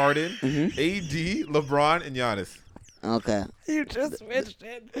 James Harden, Mhm. AD, LeBron, and Giannis. Okay, You just switched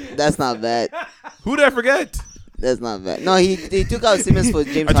it. that's not bad. Who did I forget? That's not bad. No, he took out Simmons for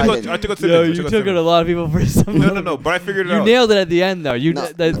James I Harden. took out Simmons. Yo, I you took out took out a Simmons. lot of people for some. No. But I figured it You out. nailed it at the end, though. You No.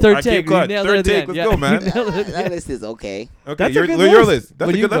 the third I take. keep You cut. nailed Third it at the take, end. let's Yeah. go, man. You nailed it at the That end. list is okay. Okay, That's a your good list. list. That's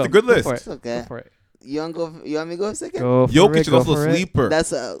When a you good. That's go. a good Go list. for it. It's okay. Go for it. You want me to go second? Go for Jokic it. is Go also for a it. sleeper.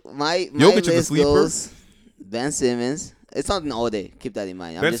 That's my Jokic is a list sleeper. goes Ben Simmons. It's not in order. Keep that in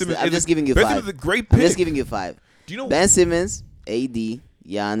mind. I'm is just a- giving you Ben 5. Simmons is a great I'm pick. just giving you 5. Do you know? Ben Simmons, AD,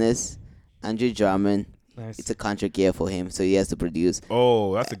 Giannis, Andre Drummond. Nice. It's a contract year for him, so he has to produce.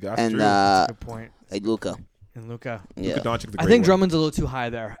 Oh, that's true. And That's a good point. like Luka. And Luka. Yeah. Luka Doncic is a I great think one. Drummond's a little too high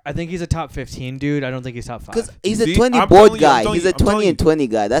there. I think he's a top 15 dude. I don't think he's top 5. Because he's See, a 20 I'm board telling you, I'm guy. telling He's you, a I'm telling 20 and you. 20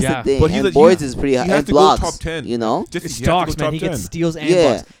 guy. That's Yeah. the thing. But And boards is pretty high. He has And to blocks. go top 10. You know? Just, It's he has to go stocks, man. top He 10. gets steals and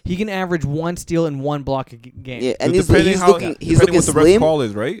Yeah. blocks. He can average 1 steal and 1 block a game. Yeah, and But depending he's how- looking depending what the ref's slim. call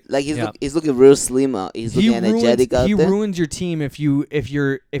is, right? Like Yeah. he's looking real slim out. He's looking energetic out he there. ruins your team if you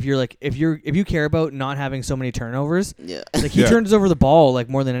care about not having so many turnovers. Yeah. Like he Yeah. turns over the ball like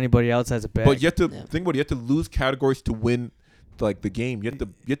more than anybody else has a big. But you have to Yeah. think about it. You have to lose categories to win, like the game. You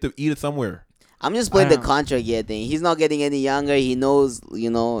have to eat it somewhere. I'm just playing I the don't- contract year thing. He's not getting any younger. He knows,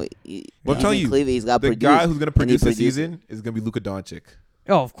 you know. But I'm he's telling in you, Cleveland. He's got The produced. guy who's gonna and he produce this produced. season is gonna be Luka Doncic.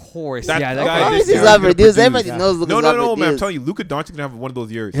 oh, of course, That yeah. guy That Of this course, year he's is got gonna produced. produce. Everybody Yeah. knows Luka's No, got man. I'm produced. telling you, Luka Doncic's gonna have one of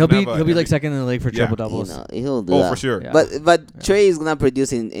those years. he'll be gonna have he'll be every- like second in the league for Yeah. triple You doubles. know, he'll do Oh, that. for sure. Yeah. But Trey is gonna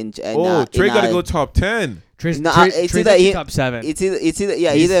produce in Oh, Trey in, got to go top 10. Trey's, No, Trey- it's Trey's either actually he- top 7. It's either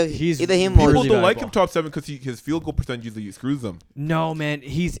yeah He's either him really or People don't like valuable. him top 7 because his field goal percentage usually screws them. No, man,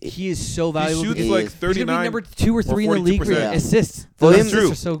 he is so valuable. He shoots because like He is. he's gonna be 39 number 2 or 3 in the league for 42%. assists. For Those him- assists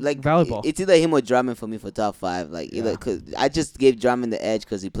True. are so like valuable. It's either him or Drummond for me for top 5. Like either Yeah. because I just gave Drummond the edge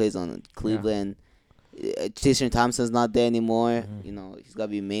because he plays on Cleveland. Tristan Thompson's not there anymore. Mhm. You know he's got to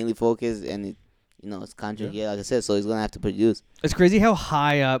be mainly focused and it's contract year like I said, so he's gonna have to produce. It's crazy how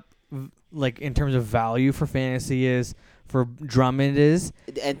high up, like in terms of value for fantasy is for Drummond is,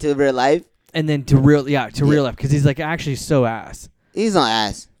 And to real life, and then to real life because he's like actually so ass. He's not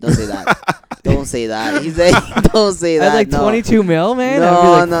ass. Don't say that. Don't say that. Don't say that. At like 22 mil, man. No, I'd be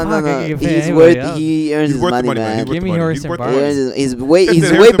like, no, fuck, I no. could get paid He's anybody worth. else. He earns his worth the money, money, man. Give me Harrison worth the Barnes. money. He's way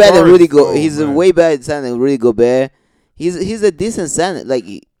Harrison better than Barnes. Rudy Go. Oh, He's man. way better than Rudy Gobert. He's a decent center. Like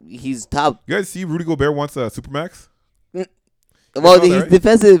he's top. You guys see Rudy Gobert wants a supermax? Well, know that, his right?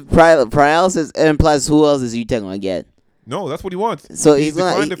 defensive paralysis, and plus, who else is Utah gonna get? No, that's what he wants. So He's he's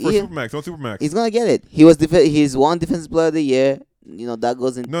gonna declined it for supermax. No supermax. He's gonna get it. He was he's one defensive player of the year. You know that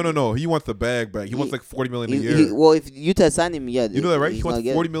goes in. No. He wants the bag back. He wants like $40 million a year. Well, if Utah signed him, yeah, You know that, right? He he's wants gonna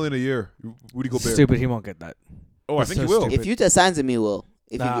get $40 it. million a year. Rudy Gobert. Stupid. He won't get that. Oh, I That's think so he will. stupid. If Utah signs him, he will.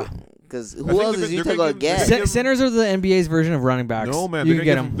 Nah. Because think who else they're is gonna- Utah they're gonna gonna get? give- Centers are the NBA's version of running backs. No, man. You They're can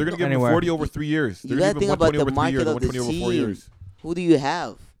get gonna them give him anywhere. 40 over 3 years. You They're gotta gonna give think him about 120 the over 3 market years, of the 120 over 4 team. years. Who do you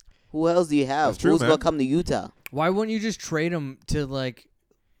have? Who else do you have? That's true, Who's man. gonna come to Utah? Why wouldn't you just trade him to like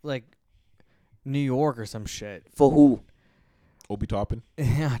New York or some shit? For who? Obi Toppin.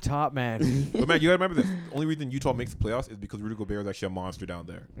 Yeah, top man. But man, you gotta remember this. The only reason Utah makes the playoffs is because Rudy Gobert is actually a monster down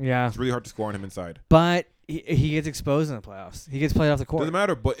there. Yeah, It's really hard to score on him inside. but he gets exposed in the playoffs. He gets played off the court. Doesn't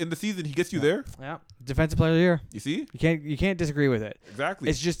matter. But in the season, he gets you there. Yeah, defensive player of the year. You see? You can't disagree with it. Exactly.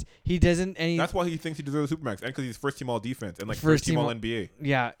 It's just he doesn't. And That's why he thinks he deserves a supermax, and because he's first team all defense and like First first team team all all- NBA.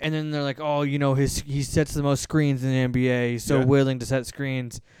 yeah, and then they're like, oh, you know, he sets the most screens in the NBA. He's so Yeah. willing to set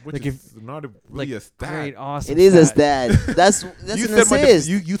screens. Which Like is not really a stat. Great, awesome. It is a stat. stat. That's You an said assist.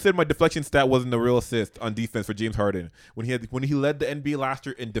 you said my deflection stat wasn't a real assist on defense for James Harden when he led the NBA last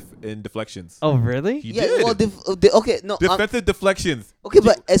year in deflections. Oh, really? He yeah. did. Well, okay. No. Defensive deflections. Okay,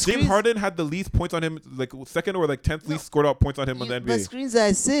 but James screens- Harden had the least points on him, like second or like 10th least scored out points on him on the But NBA. screens are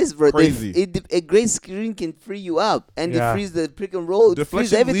assists, bro. Crazy. A great screen can free you up, and Yeah. it frees the pick and roll. It frees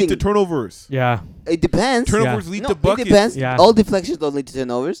Deflections everything. lead to turnovers. Yeah. It depends. Turnovers Yeah. lead No, to it buckets. depends. Yeah. All deflections don't lead to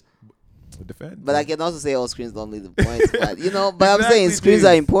turnovers. Defend. But I can also say all screens don't lead to points. But but I'm saying Exactly, screens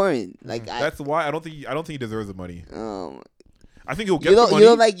are James. important. Like That's why I don't think he deserves the money. um, I think he'll get you don't the money. you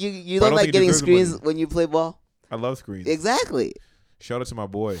don't like but I you don't don't like think he getting deserves the screens money. when you play ball. I love screens. Exactly. Shout out to my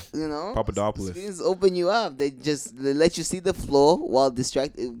boy. Papadopoulos. Screens open you up. They let you see the floor while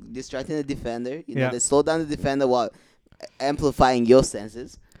distracting the defender. Yeah. They slow down the defender while amplifying your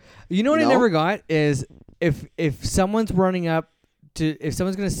senses. You know what You I know? never got is if someone's running up if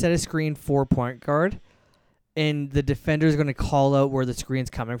someone's going to set a screen for point guard and the defender's going to call out where the screen's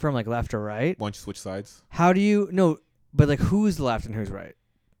coming from, like left or right. Why don't you switch sides? How do you no? But like who's left and who's right?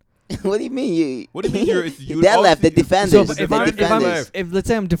 What do you mean? What do you mean you That left the obviously- defenders. So the if, defenders. if let's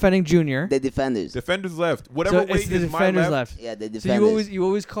say I'm defending Junior, The defenders. Defenders left. Whatever so way it's the is my defender's left. left. Yeah, the So defenders. you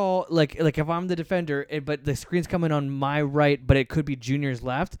always call like if I'm the defender, but the screen's coming on my right, but it could be Junior's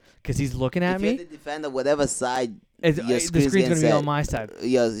left because he's looking at if you're me. the defender, whatever side The your screen's getting going to be set. on my side.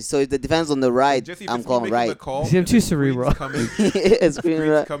 Yeah, so if the defense on the right, Jesse, if I'm it's me calling making the right. call, See, I'm and too the screen's cerebral. Coming, Screen screen's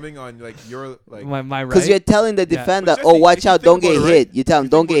right. coming on like your like. My Because right. you're telling the Yeah. defender, But oh, Jesse, watch if you out, think don't about get it, right? hit. You tell him, You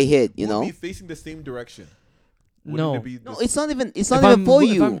don't think get hit. You we'll know. be facing the same direction. No. Wouldn't it be No, the- it's not even. It's If not even for If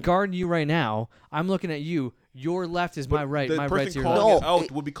you. I'm guarding you right now, I'm looking at you. Your left is my but right. The My person right's your calling left. No, it out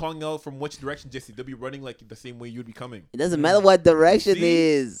it- would be calling out from which direction, Jesse. They'll be running like the same way you'd be coming. It doesn't matter what direction See?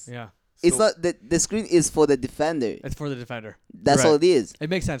 is. Yeah, It's So- not the screen is for the defender. it's for the defender. That's Right. all it is. It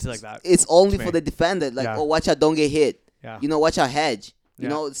makes sense like that. It's only To for me. the defender. Like, Yeah. oh, watch out, don't get hit. Yeah. You know, watch out, hedge. Yeah. You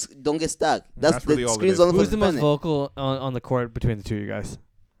know, don't get stuck. That's really the all it screen's is. only Who's for the the most defender. vocal on the court between the two of you guys?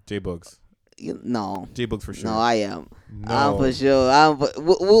 J Bugs. No. J Bugs for sure. No, I am. No. I'm for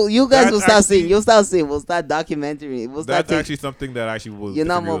sure. You guys That's will start seeing. actually- You'll start seeing. We'll start documentary. We'll start That's taking. actually something that actually will. You're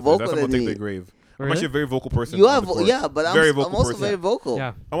not more disagree with. vocal That's than something I'll take me. to the grave. I'm Really? actually a very vocal person. You on are, the court. yeah, but very I'm vocal also person. very vocal.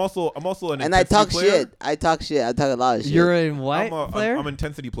 Yeah. I'm also an And I intensity talk player. shit. I talk a lot of shit. You're in what player? I'm an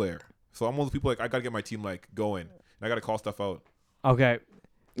intensity player. So I'm one of those people like I gotta get my team like going. And I gotta call stuff out. Okay.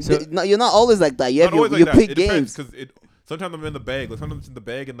 So No, you're not always like that. You have Not always you like that. pick It depends, games, 'cause sometimes I'm in the bag. Like sometimes it's in the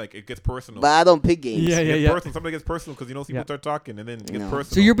bag and like it gets personal. but I don't pick games. Yeah, It yeah, gets yeah. personal. Somebody gets personal because people Yeah. start talking and then it gets No.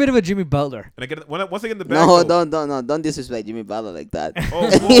 personal. So you're a bit of a Jimmy Butler. and I get once I get in the bag. No, though, don't disrespect Jimmy Butler like that. Oh,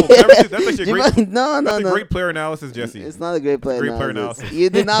 whoa, that's actually a Jimmy- great. no, That's a no. great player analysis, Jesse. It's not a great player. Great player analysis. analysis. You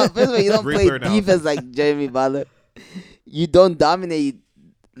do not. First of all, you don't Great play player analysis. defense like Jimmy Butler. You don't dominate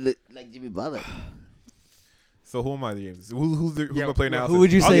like Jimmy Butler. So who am I, James? Who's my player analysis? who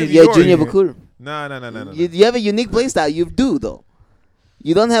would you I'll say- give You're yours. Junior Bakura. No. You have a unique play style. You do though.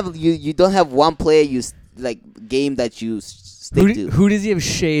 You don't have you don't have one player like game that you stick to. Who does he have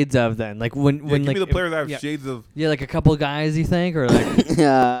shades of then? Like when Yeah, when give like me the players that have yeah. shades of. Yeah, like a couple guys you think or like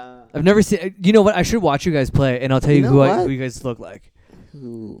Yeah. I've never seen. You know what? I should watch you guys play and I'll tell you, You know who what? who you guys look like.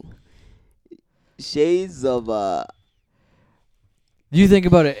 Ooh. Shades of You think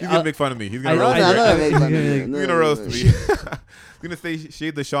about it. He's gonna make fun of me. He's gonna roast me. He's gonna roast me. He's gonna say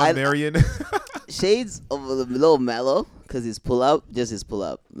shade the Sean Marion. Shades of a little mellow because his pull up, just his pull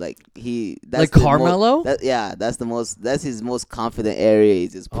up. Like that's like Carmelo. That's his most confident area.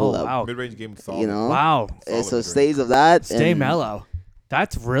 Is his pull up. Wow. Mid range game solid. You know. Wow. And so stays of that. Stay mellow.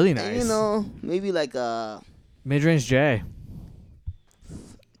 That's really nice. You know, maybe like mid-range J.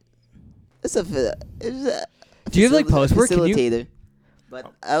 Do you have like post work? Facilitator.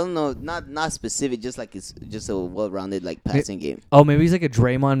 But I don't know, not specific. Just like it's just a well-rounded like passing game. Oh, maybe he's like a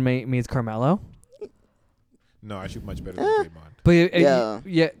Draymond meets Carmelo. No, I shoot much better than Draymond. But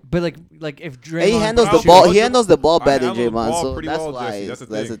yeah, but like if Draymond, he handles the ball. He handles the ball better than Draymond, so that's well, why. That's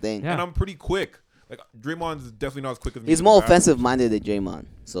the thing. Yeah. And I'm pretty quick. Like Draymond's definitely not as quick as me. He's more offensive-minded than Draymond,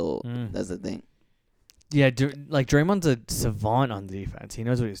 so that's the thing. Yeah, like Draymond's a savant on defense. He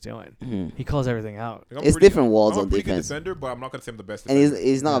knows what he's doing. Mm-hmm. He calls everything out. Like it's different walls on defense. I'm a pretty good defender, but I'm not gonna say I'm the best. And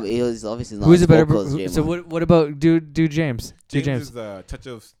he's not. He's obviously not. Who's a better? So what about dude James? James is a touch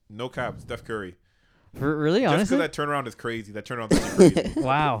of no cap. Steph Curry. Really, just honestly, because that turnaround is crazy. That turnaround is crazy.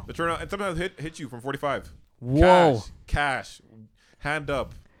 Wow. The turnaround and sometimes hit you from 45. Whoa. Cash, hand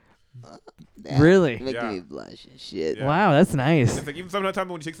up. Really? Making me blush and shit. Yeah. Wow, that's nice. It's like even sometimes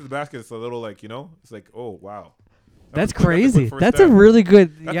when he takes to the basket, it's a little like it's like oh wow. That's crazy. That's a really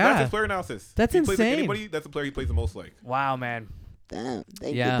good. That's his player analysis. That's insane. Plays like anybody, that's the player he plays the most like. Wow, man. Damn.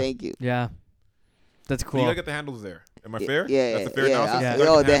 Thank you. Yeah. That's cool. You gotta get the handles there. Am I fair? Yeah. That's a fair analysis. Yeah.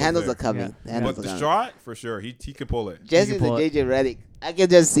 The handles are coming. Yeah. But the shot for sure, he can pull it. Jesse the JJ Redick. I can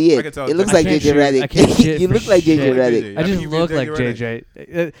just see it. I can tell it looks like JJ Redick. I can't shoot You look like JJ Redick. I just look like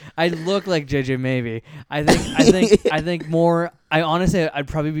JJ. I look like JJ. Maybe. I think more. I honestly, I'd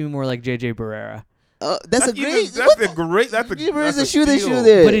probably be more like JJ Barrera. That's a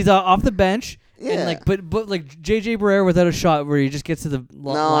shooter. But he's off the bench. Yeah. And but like JJ Barrera without a shot where he just gets to the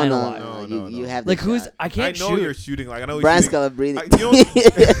line a lot. No. You have like who's I can't shoot. I know you're shooting. Like I know. Brian Scalabrine.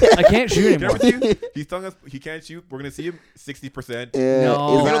 I can't shoot anymore. He's telling us he can't shoot. We're gonna see him 60%.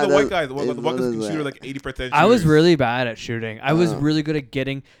 No, you know the white guys. The white guys can shoot like 80%. I was really bad at shooting. I was really good at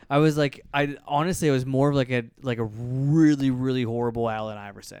getting. I was like I was more of like a really really horrible Allen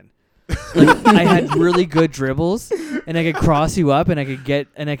Iverson. Like I had really good dribbles and I could cross you up and I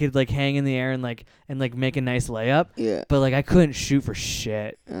could like hang in the air and make a nice layup. Yeah. But like I couldn't shoot for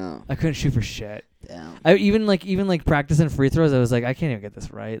shit. Oh. I couldn't shoot for shit. Damn. I even practicing free throws. I was like, I can't even get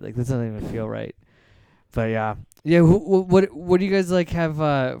this right. Like this doesn't even feel right. But yeah. What do you guys like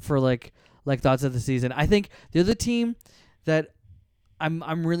have for like thoughts of the season? I think the other team that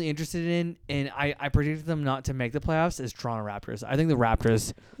I'm really interested in, and I predicted them not to make the playoffs, is Toronto Raptors. I think the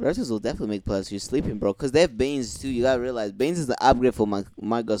Raptors will definitely make playoffs. You're sleeping, bro, because they have Baines too. You gotta realize Baines is the upgrade for Marc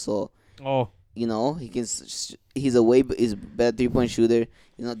Gasol. Oh, you know he's a better 3-point shooter.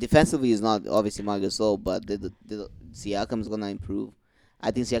 You know, defensively he's not obviously Marc Gasol, but the Siakam's gonna improve.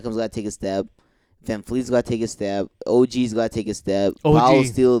 I think Siakam's gotta take a step. Van Fleet's got to take a step. OG's got to take a step. Powell's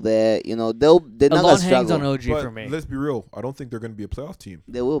still there. You know, they're not going to struggle. On OG but for me. Let's be real. I don't think they're going to be a playoff team.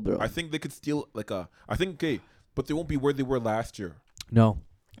 They will, bro. I think they could steal but they won't be where they were last year. No.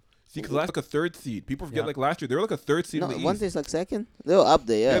 See, because last a third seed. People forget last year they were like a third seed in the East. Once they're like second, they're up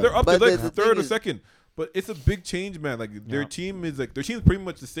there. Yeah, they're up there like third or second. But it's a big change, man. Like their team is pretty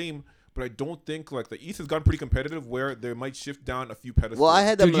much the same. But I don't think like the East has gotten pretty competitive where they might shift down a few pedestals. Well, I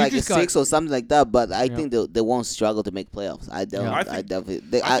had them like a 6 or something like that, but I think they won't struggle to make playoffs. I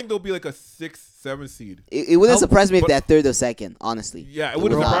think they'll be like a 6, 7 seed. It wouldn't surprise me if they're third or second. Honestly, yeah, it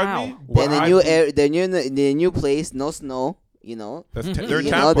wouldn't surprise me. Then the new place, no snow. You know, they're in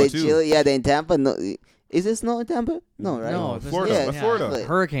Tampa too. Chill. Yeah, they're in Tampa. No, is there snow in Tampa? No, right? No, Florida. Florida.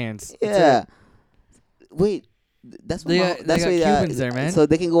 Hurricanes. Yeah. Wait. That's they got Cubans there, man. So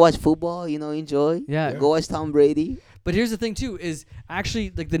they can go watch football, you know, enjoy. Yeah. Go watch Tom Brady. But here's the thing too: is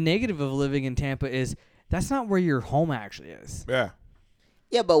actually like the negative of living in Tampa is that's not where your home actually is. Yeah.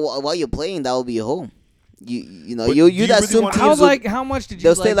 Yeah, but while you're playing, that will be your home. You'd assume really how much did you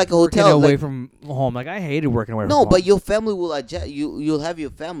they'll stay like a hotel away from home? Like I hated working away from home. No, but your family will adjust. You'll have your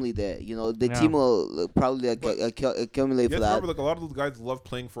family there. You know, the team will probably accumulate for that. Remember, like a lot of those guys love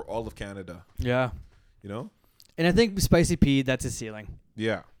playing for all of Canada. Yeah. You know. And I think Spicy P, that's a ceiling.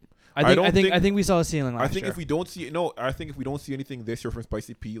 Yeah. I think we saw a ceiling last year. I think if we don't see anything this year from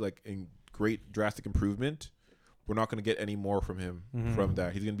Spicy P, like in great drastic improvement, we're not going to get any more from him from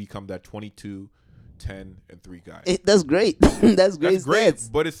that. He's going to become that 22, 10, and 3 guy. That's great. That's great.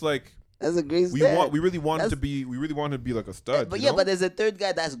 But it's like that's a great stat. We really want him to be like a stud. But but there's a third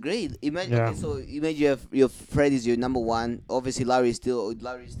guy that's great. Imagine you have your Fred is your number one. Obviously Larry's still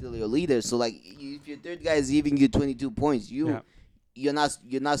your leader. So like if your third guy is giving you 22 points, you're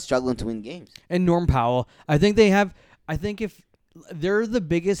not struggling to win games. And Norm Powell, I think if they're the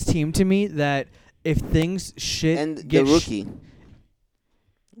biggest team to me that if things And get the rookie.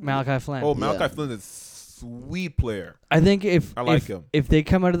 Malachi Flynn. Oh, Malachi Flynn is sweet player. I think if I like him. If they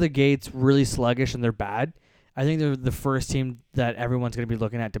come out of the gates really sluggish and they're bad, I think they're the first team that everyone's going to be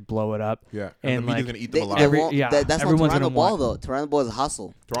looking at to blow it up. Yeah, and the media's like going to eat them alive. That's not Toronto ball though. Toronto ball is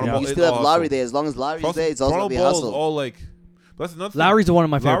hustle. Toronto You ball still have Lowry hustle. there. As long as Lowry's there, it's also Toronto going to be ball hustle. is all like. That's another thing. Lowry's one of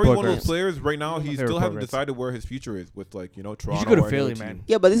my favorite Lowry's one of players. those players right now. He still hasn't players. decided where his future is with Toronto. You should go to or any Philly, other team. man.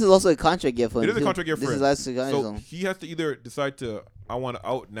 Yeah, but this is also a contract year for him. It is a contract year for This him. is last year. So he has to either decide to I want to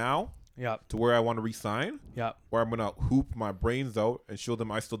out now Yep. to where I want to resign, Yep. or I'm gonna hoop my brains out and show them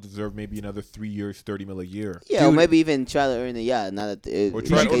I still deserve maybe another 3 years, $30 million a year. Yeah, or Dude. maybe even try to earn Or try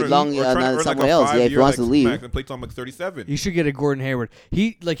to earn somewhere like a else. Yeah, 5 if he year, wants to leave. and play till I'm 37. You should get a Gordon Hayward.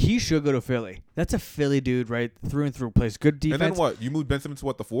 He should go to Philly. That's a Philly dude, right? Through and through. Plays good defense. And then what? You move Ben Simmons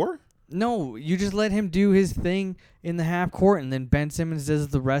to the 4? No, you just let him do his thing in the half court, and then Ben Simmons does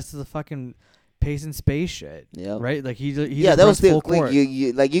the rest of the fucking pace and space shit. Yeah. Right? Like he Yeah, just that was runs still full quick. court.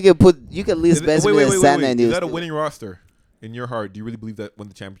 You could list Ben Simmons and Santa and he Is was that a still- winning roster in your heart? Do you really believe that win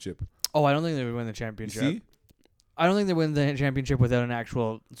the championship? Oh, I don't think they would win the You championship. see, I don't think they win the championship without an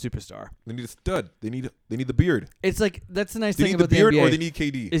actual superstar. they need a stud. They need the beard. It's like that's the nice They thing need the about beard, the NBA or they need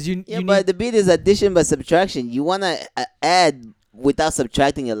KD. is you Yeah, you but need, the beat is addition by subtraction. You wanna add without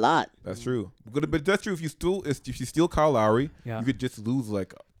subtracting a lot. That's true. But that's true. If you steal Kyle Lowry, Yeah. you could just lose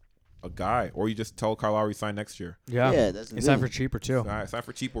like a guy, or you just tell Kyle Lowry sign next year. yeah, that's the it's not thing. for cheaper too. Sign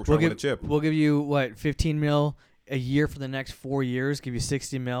for cheap. Or try to win a chip. We'll give you what 15 mil a year for the next 4 years. Give you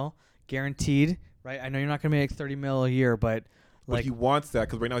 60 mil guaranteed. Right? I know you're not gonna make 30 mil a year, but But like he wants that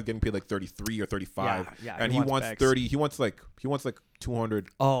because right now he's getting paid like 33 or 35, Yeah, and he wants bags. 30. He wants like 200.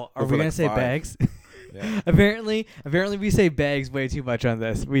 Oh, are over we gonna like say 5. bags? Yeah. apparently we say bags way too much on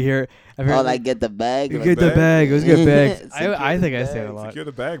this. We hear Oh, apparently like get the bag. you like- get the bag. Let's get bags. Secure I think the I say it a bag. lot. Secure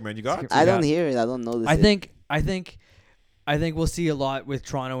the bag, man. You got to. I don't Yeah. hear it. I don't know this. I think we'll see a lot with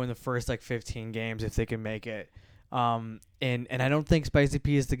Toronto in the first like 15 games if they can make it. And I don't think Spicy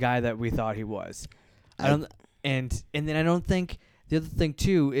P is the guy that we thought he was. I don't and then I don't think the other thing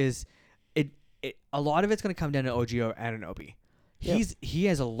too is it a lot of it's going to come down to OG Anunoby. Yep. He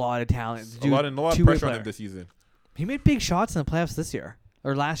has a lot of talent. A lot of two-way pressure on player. him this season. He made big shots in the playoffs this year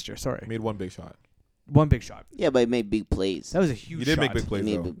or last year. Sorry, Made one big shot. one big shot. Yeah, but he made big plays. That was a huge. He did make shot. big He plays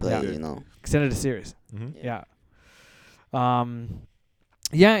made though. big plays. Yeah. You know. Extended a series. Mhm. Yeah.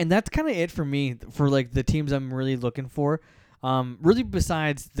 Yeah, and that's kind of it for me for like the teams I'm really looking for. Really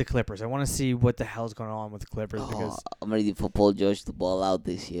besides the Clippers, I want to see what the hell's going on with the Clippers because I'm ready for Paul George to ball out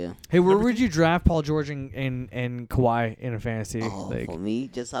this year. hey, where would you draft Paul George and Kawhi in a fantasy league? For me,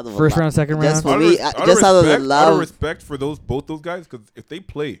 just out of First round, second round. Just for me, just out of the Out of love. respect for both those guys, because if they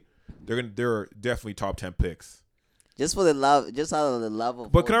play, they're definitely top 10 picks. Just for the love, just out of the love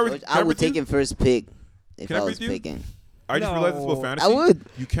of But Paul can I George, can I would bring take you- him first pick if Can I I bring was you? picking. I just realized this about No. fantasy. I would.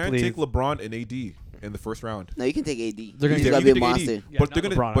 You can't Please. take LeBron and AD in the first round. No, you can take AD. They're gonna He's get- gotta You be a can take monster. AD, Yeah, but not they're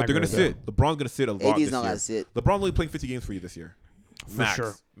gonna LeBron, I but they're agree gonna with sit. LeBron's gonna sit a lot AD's this not year. gonna sit. LeBron only playing 50 games for you this year. For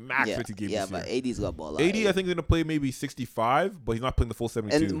sure. Max Yeah, 50 games yeah, this but year. AD's got ball out. AD, I think, is gonna play maybe 65, but he's not playing the full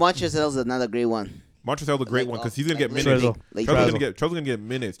 72. And Montrezl's another great one. Montrezl's a great Like, one because he's gonna get like minutes. Trezor. Like Trezor's Trezor. gonna get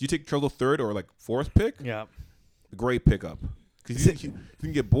minutes. You take Trezor third or like fourth pick, Yeah. great pickup because you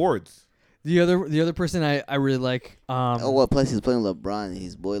can get boards. The other person I really like. Oh, well, plus he's playing LeBron,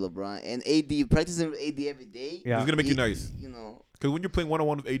 his boy LeBron, and AD practicing with AD every day. Yeah. He's gonna make you nice You know, because when you're playing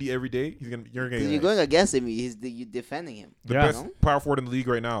 1-on-1 with AD every day, you're gonna because get you're nice. going against him. You're defending him. The Yeah. best power forward in the league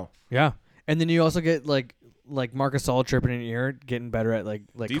right now. Yeah, and then you also get like Marcus Gasol tripping in your ear, getting better at like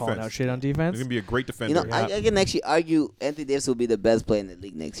calling Defense. out shit on He's defense. gonna be a great You defender. know, I can actually argue Anthony Davis will be the best player in the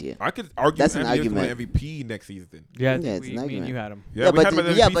league next year. I could argue That's an Anthony Davis will win argument. MVP next season. Yeah, Yeah, it's we, an me and argument. you had him. Yeah, Yeah, we but had him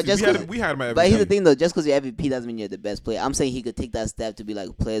at yeah, MVP. but just we had him at MVP. But here's the thing, though. Just because you're MVP doesn't mean you're the best player. I'm saying he could take that step to be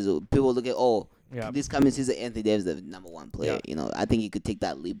like players. People look at, Yeah. this coming season, Anthony Davis is the number one player. Yeah. You know, I think he could take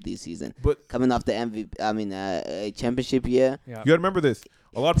that leap this season. But Coming off the MVP, a championship year. Yeah. you gotta remember this.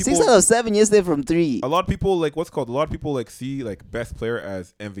 A lot of people. 6 out of 7 yesterday from 3. A lot of people A lot of people see like best player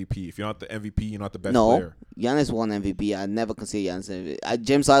as MVP. If you're not the MVP, you're not the best No, player. Giannis won MVP. I never consider Giannis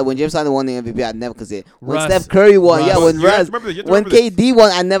MVP. When James Harden won the MVP, I never consider. When Russ. Steph Curry won, Russ. when You have Russ, to remember this. You have to when remember this. KD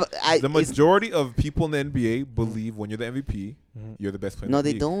won, I never. The majority of people in the NBA believe when you're the MVP, you're the best player. No, in the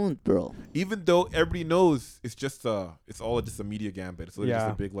they league. don't, bro. Even though everybody knows it's just it's all just a media gambit. It's literally Yeah.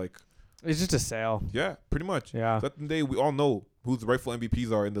 just a big It's just a sale. yeah, pretty much. Yeah. So at the end of the day, we all know who's the rightful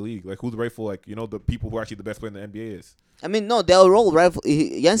MVPs are in the league. Like who's the rightful the people who are actually the best player in the NBA is. I mean, no, they'll roll rightful.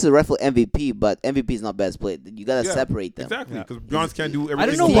 Giannis is rightful MVP, but MVP is not best player. You gotta separate them. Exactly, because Giannis can't do everything. I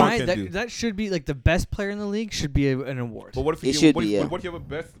don't know why that should be like the best player in the league should be an award. But what if It should be, what if you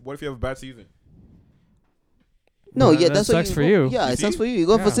have a bad season? No, Well, yeah, that that's what sucks for you. Yeah, You it sucks see? for you. You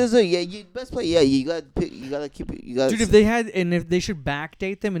go for Yeah. scissor. Yeah, you best player. Yeah, you gotta pick. You gotta keep it. You gotta. Dude, if they should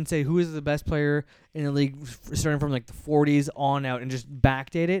backdate them and say who is the best player in the league starting from like the 40s on out and just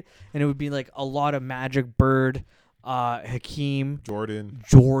backdate it, and it would be like a lot of Magic, Bird, Hakeem, Jordan,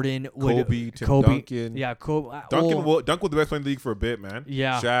 Kobe, Tim Duncan. Yeah, Kobe. Dunk was the best player in the league for a bit, man.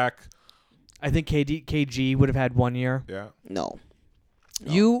 Yeah. Shaq. I think KG would have had 1 year. Yeah. No.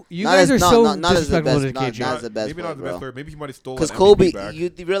 You Not guys as- are not- so not- not as the disrespectful to best- KG. not as the best Maybe player, not the best bro. player. Maybe he might have stolen. Because an Kobe, MVP back.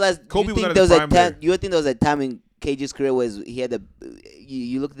 you realize Kobe you was think at there his was a prime time. there. You think there was a time in KG's career where he had a.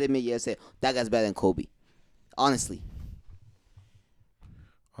 You looked at him and you say that guy's better than Kobe. Honestly.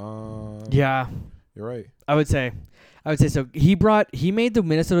 Yeah, You're right. I would say so. He made the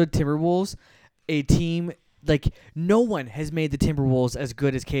Minnesota Timberwolves a team like no one has made the Timberwolves as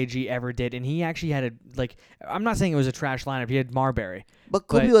good as KG ever did, and he actually had I'm not saying it was a trash lineup. He had Marbury. But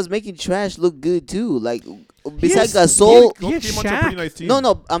Kobe But- was making trash look good too. Like has- besides he Gasol. He had came onto a pretty Shaq. nice team.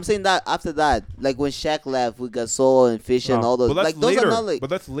 No, I'm saying that after that, like when Shaq left with Gasol and Fisher and Oh. all those, But that's like those later. are not like. But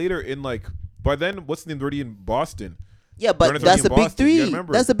that's later in like. By then, what's the name already in Boston? Yeah, but Giannis that's already the in big Boston. You three. gotta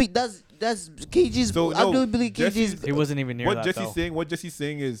remember. That's the big. That's KG's. So, I no, really believe Jesse's- KG's. He wasn't even near What that Jesse's though. saying? What Jesse's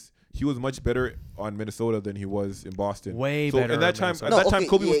saying is he was much better on Minnesota than he was in Boston. Way so better At that on time, Minnesota. at that time,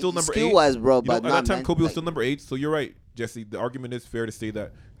 Kobe was still number 8. Skill wise, bro, You know, but at not that time, man- Kobe was like- still number 8. So you're right, Jesse. The argument is fair to say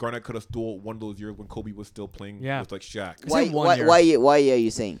that Garnett could have stole one of those years when Kobe was still playing with like Shaq. Why? Say 1 Why? year. Why are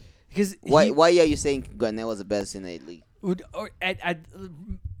you saying? Because Why are you saying Garnett was the best in the league? or at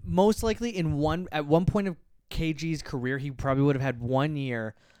most likely at one point of KG's career, he probably would have had 1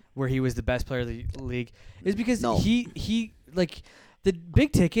 year where he was the best player of the league. Is because No. he like the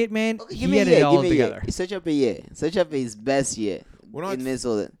big ticket man. Okay, He had it all together. Search up a year. Search up his best year We're not- in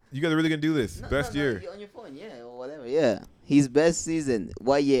Minnesota. You guys are really gonna do this? No, Best no, year. on your phone, yeah, or whatever. Yeah, his best season.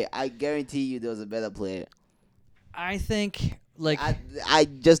 What year? I guarantee you, there was a better player. I think like I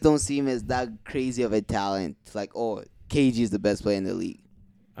just don't see him as that crazy of a talent. Like, oh, KG is the best player in the league.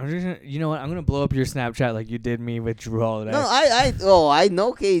 I'm just gonna, you know what? I'm gonna blow up your Snapchat like you did me with Drew Holiday. No, I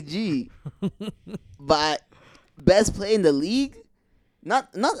know KG, but best player in the league,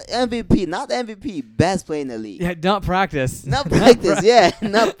 not MVP, best player in the league. Yeah, not practice. Not practice, yeah,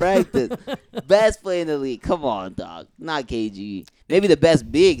 not practice. Best player in the league. Come on, dog. Not KG. Maybe the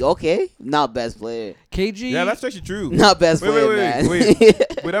best big. Okay, not best player. KG. Yeah, that's actually true. Not best player, man. Wait.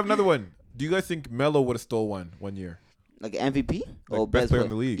 Wait, I have another one. Do you guys think Melo would have stole one year? Like MVP or best player in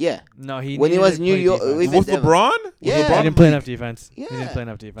the league. Yeah. No, he When he needed was to New play York- defense. with- Was them. LeBron? Yeah. Was He LeBron didn't play in the enough defense. He Yeah. didn't play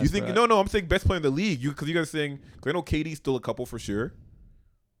enough defense. You for think that. no? I'm saying best player in the league. Because you guys are saying. Cause I know KD stole a couple for sure.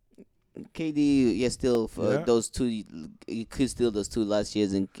 KD, yeah, still for Yeah. those two. You could steal those 2 last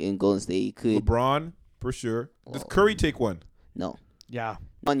years in Golden State. You could. LeBron for sure. Does Well, Curry take one? No. Yeah.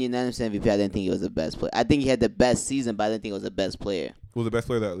 On unanimous MVP, I didn't think he was the best player. I think he had the best season, but I didn't think he was the best player. Who was the best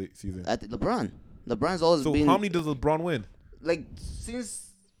player that season? I think LeBron. LeBron's always So been how many does LeBron win? like since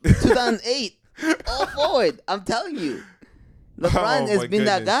 2008, all forward. I'm telling you, LeBron Oh, has my been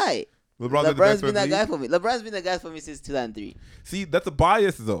that goodness. guy. LeBron's the LeBron's best been player that in the guy league? for me. LeBron's been that guy for me since 2003. See, that's a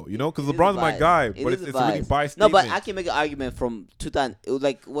bias though, you know, because It is LeBron's a my bias. guy, It but is it's a a really bias. biased No, statement. but I can make an argument from 2000. It was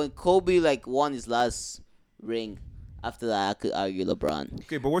like when Kobe like won his last ring. After that, I could argue LeBron.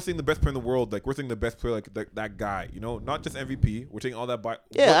 Okay, but we're saying the best player in the world. Like we're saying the best player, like that guy. You know, not just MVP. We're taking all that.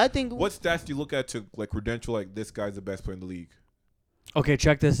 Yeah, what, I think. What stats do you look at to like credential like this guy's the best player in the league? Okay,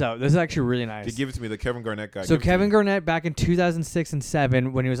 check this out. This is actually really nice. They give it to me, the Kevin Garnett guy. So Give it to Kevin me. Garnett back in 2006 and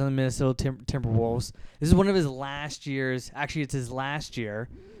 7 when he was on the Minnesota Timberwolves. This is one of his last years. Actually, it's his last year.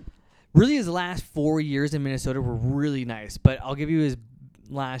 Really, his last 4 years in Minnesota were really nice. But I'll give you his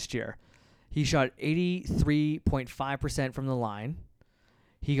last year. He shot 83.5% from the line.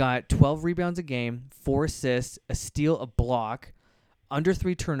 He got 12 rebounds a game, 4 assists, a steal, a block, under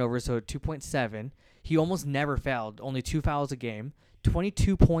 3 turnovers, so 2.7. He almost never fouled, only 2 fouls a game,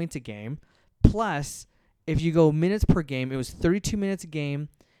 22 points a game. Plus, if you go minutes per game, it was 32 minutes a game,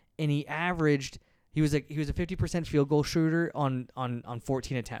 and he was a 50% field goal shooter on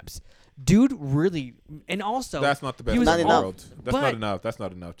 14 attempts. Dude, really, and also That's not the best he was player in the enough. world. That's But- not enough. That's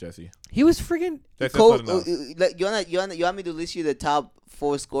not enough, Jesse. he was friggin' That's Cole, not enough. like, you want me to list you the top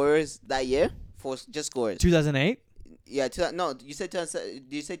 4 scorers that year? Just scorers. 2008. Yeah, no, you said 2007.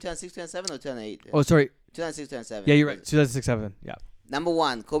 Did you say 2006, 2007 or 2008? Oh, sorry. 2006, 2007. Yeah, you're right. 2006, 7. Yeah. Number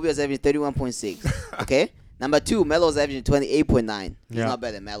 1, Kobe was averaging 31.6. Okay. Number 2, Melo's averaging 28.9. He's Yeah. not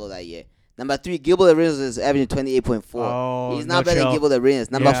better than Melo that year. Number 3, Gilbert Arenas is averaging 28.4. Oh, He's no not better chill. than Gilbert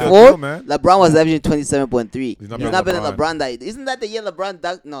Arenas. Number Yeah. 4, Chill, man. LeBron was averaging 27.3. He's not He's better not than better than LeBron. LeBron that year. Isn't that the year LeBron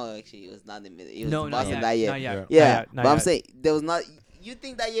dunked? No, actually, it was not in He was No, in not Boston yet. that year. Not yet. Yeah, Not yet. Not but I'm yet. saying there was not. You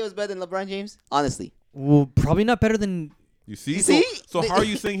think that year was better than LeBron James? Honestly. Well, probably not better than. You see? You see? So how are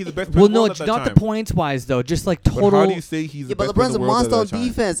you saying he's the best player Well, in the no, world it's at that not time? the points wise though. Just like But total. how do you say he's Yeah, the but best player in LeBron's the a world monster at on that time?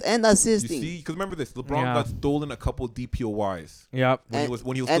 defense and You assisting. see? Because remember this, LeBron Yeah. got stolen a couple DPOYs Yep. when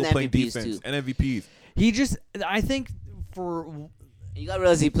he was and still playing MVPs defense too. and MVPs. He just. I think for. You gotta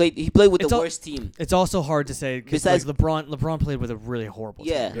realize he played with It's the all- worst team. It's also hard to say because Besides- LeBron played with a really horrible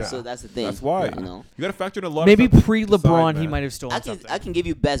Yeah, team. Yeah. so that's the thing. That's why. You know. You got to factor in a lot Maybe of stuff pre-LeBron aside, he man. might have stolen something. I can give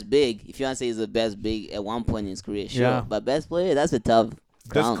you best big if you want to say he's the best big at one point in his career. Sure, Yeah. but best player, that's a tough.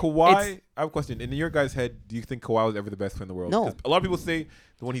 Does crown. Kawhi? It's- I have a question. In your guys' head, do you think Kawhi was ever the best player in the world? No. 'Cause a lot of people say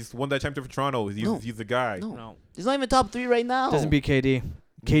that when he's won that championship for Toronto, No. he's the guy. No. No, He's not even top 3 right now. doesn't beat KD.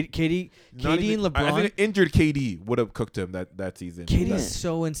 KD Not and even- I LeBron. think an injured KD would have cooked him that season. KD Yeah. is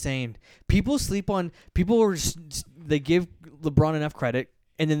so insane. People sleep on. People are. They give LeBron enough credit,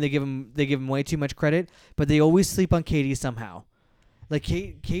 and then they give him way too much credit. But they always sleep on KD somehow. Like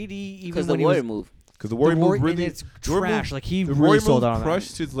KD, even because the when he Warrior was move. Because the Warrior move really, and it's the Warrior trash. move- Like he the really Warrior sold move out on that.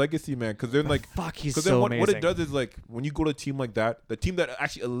 crushed his legacy, man. Because then like, Fuck, he's because so then amazing. what it does is like when you go to a team like that, the team that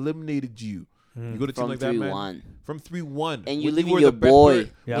actually eliminated you, you go to a team From like that, man. 3-1. From 3-1, And you're when leaving were your the best boy. player-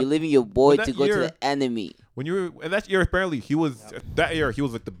 Yep. You're leaving your boy But to that go to year- the enemy. When you were and that year apparently he was that year he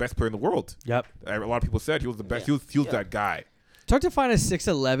was like the best player in the world. Yep. A lot of people said he was the best. Yeah. He was Yeah. that guy It's hard to find a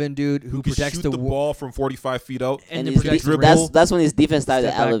 6'11" dude who could protects shoot the the ball from 45 feet out, and his then protects the dribble. rim. that's when his defense started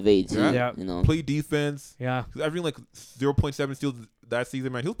to Step back. elevate. Too, Yeah. Yeah. You know. play defense. Yeah. He was averaging like 0.7 steals that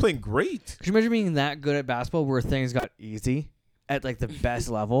season, man. He was playing great. Could you imagine being that good at basketball where things got easy at like the best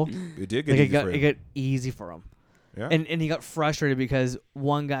level? It did get Like easy for it him. got easy for him. Yeah. And he got frustrated because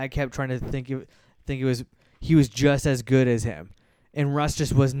one guy kept trying to think he was just as good as him, and Russ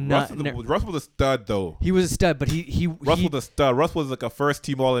just was not. Russ was a stud though. He was a stud, but he Russ was a stud. Russ was like a first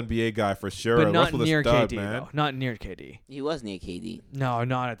team All NBA guy for sure. but Russ not was near a stud, KD man. though. Not near KD. He was near KD. No,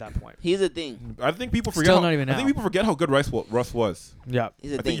 not at that point. Here's the thing. I think people forget. Still How, not even I think now. people forget how good Russ was. Yeah,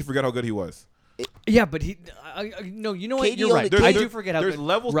 Here's the I thing. think you forget how good he was. yeah, but no, you know what? KD You're only- right. There's- I There's- do forget how There's good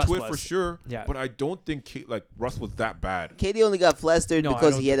levels Russ to it was. for sure. Yeah. But I don't think Russ was that bad. KD only got flustered No, I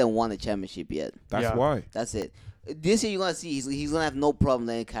because don't he hadn't won a championship yet. That's Yeah. why. That's it. This year you're gonna see he's gonna have no problem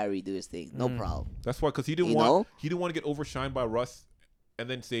letting Kyrie do his thing. No Mm. problem. That's why, because he You didn't know? want to get overshined by Russ, and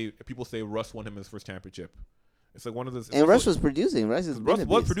then people say Russ won him his first championship. It's like one of those. And Russ was producing. Russ is Russ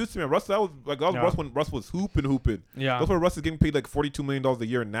was producing, man. Russ that was Yeah. Russ when Russ was hooping. Yeah. That's why Russ is getting paid like $42 million a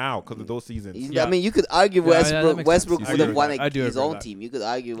year now because of those seasons. Yeah. I mean, you could argue Yeah, that makes sense. Westbrook I would do have won agree. I do his agree with own that. team. You could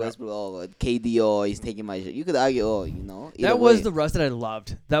argue Yeah. Westbrook, KD, or he's taking my shit. You could argue, either That was way. the Russ that I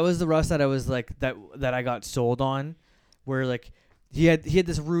loved. That was the Russ that I was like that I got sold on, where like he had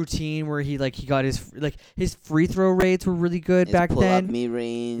this routine where he got his free throw rates were really good His back pull-up then.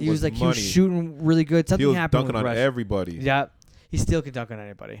 mid-range. He was was he was money. shooting really good. He Something was happened dunking with on Russ. everybody. Yeah, he still can dunk on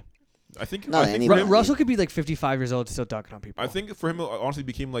anybody. I think Not I think anybody. for him, Russell could be like 55 years old still dunking on people. I think for him it honestly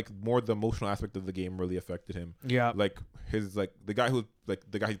became like more the emotional aspect of the game really affected him. Yeah, Like his the guy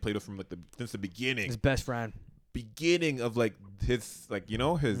he played with from since the beginning. his best friend. Beginning of like his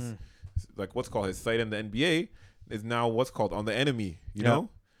his like what's called his site in the NBA is now what's called on the enemy, you Yeah. know?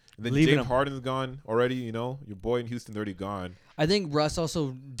 And then Leaving James him. Harden's gone already, your boy in Houston's already gone. I think Russ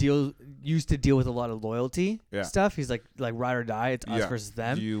also used to deal with a lot of loyalty Yeah. stuff. He's like ride or die. It's us Yeah. versus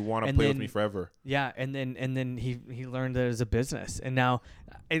them. Do you want to And play with then- me forever? Yeah, and then he learned that it was a business, and now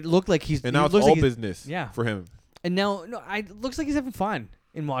it looked like he's And now he it's looks all like he's- business yeah. for him. And now it looks like he's having fun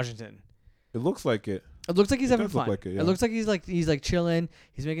in Washington. It looks like it. It looks like he's It having does look fun. like it, yeah. It looks like he's like chilling.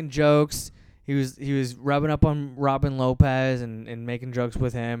 He's making jokes. He was rubbing up on Robin Lopez and making jokes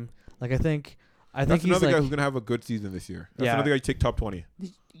with him. Like I think That's he's another like guy who's gonna have a good season this year. That's Yeah. another guy you take top 20.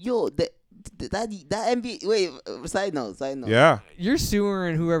 Yo, that NBA. Wait, side note. Yeah. you're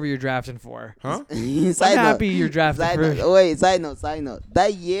sewering whoever you're drafting for. Huh? Side I'm note. happy you're drafting Side for. note. Oh, wait, side note.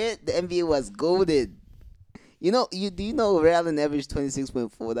 That year, the NBA was goaded. Do you know Ray Allen averaged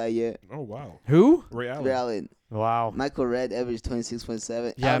 26.4 that year? Oh wow. Who? Ray Allen. Ray Allen. Wow. Michael Redd averaged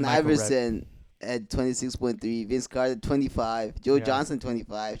 26.7. Yeah, Allen Michael Redd. Iverson at 26.3. Vince Carter 25. Joe Yeah. Johnson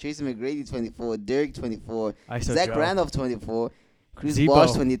 25. Tracy McGrady 24. Dirk 24. ISO Zach Joe. Randolph 24. Chris Zebo.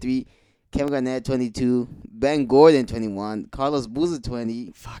 Bosh 23. Kevin Garnett 22. Ben Gordon 21. Carlos Boozer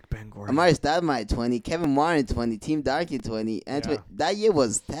 20. Fuck Ben Gordon. Amari Stoudemire 20. Kevin Martin 20. Team Darkin 20. And Yeah. that year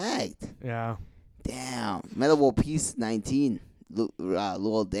was tagged. Yeah. Damn. Metal World Peace 19.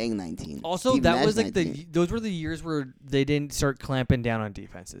 Luol Deng 19. Also, Steve that Nash was like 19. those were the years where they didn't start clamping down on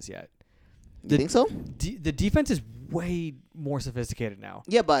defenses yet. You think so? The defense is way more sophisticated now.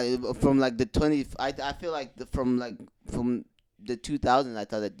 Yeah, but from like the 20, I feel like from the 2000s, I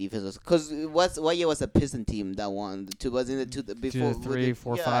thought the defense was because what year was the Piston team that won? The two was in the two before 3,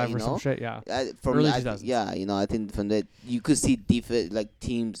 4, 5 or some shit. Yeah, from early I, 2000s. yeah, I think from that you could see defense like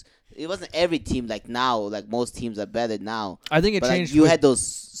teams. It wasn't every team like now. Like most teams are better now. I think it but changed. Like, you had those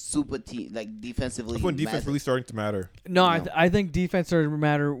super team like defensively. That's when defense really starting to matter. No, I think defense started to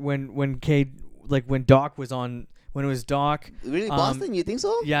matter when when Doc was on. When it was Doc. Really, Boston? You think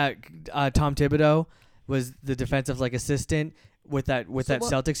so? Yeah, Tom Thibodeau was the defensive assistant with that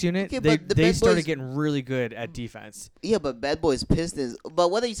Celtics unit. Okay, they started getting really good at defense. Yeah, but Bad Boys Pistons.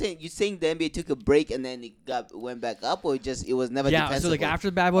 But what are you saying? You saying the NBA took a break and then it went back up, or it was never defensible? So like after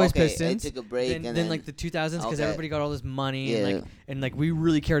the Bad Boys Pistons, it took a break, then like the 2000s because everybody got all this money and we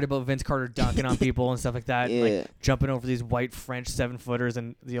really cared about Vince Carter dunking on people and stuff like that, like jumping over these white French 7-footers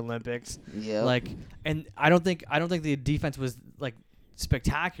in the Olympics. Yeah, and I don't think the defense was like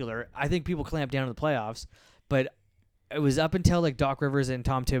spectacular. I think people clamped down in the playoffs, but it was up until like Doc Rivers and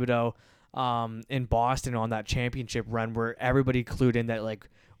Tom Thibodeau in Boston on that championship run where everybody clued in that like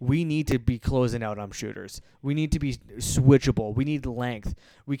we need to be closing out on shooters. We need to be switchable. We need length.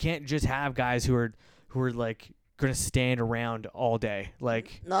 We can't just have guys who are like gonna stand around all day.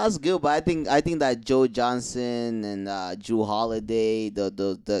 Like no, that's good, but I think that Joe Johnson and Drew Holiday,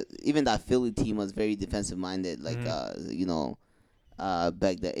 the even that Philly team was very defensive minded. Like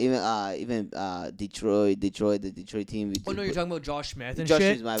back then, even Detroit, the Detroit team. Oh no, you're talking about Josh Smith and Josh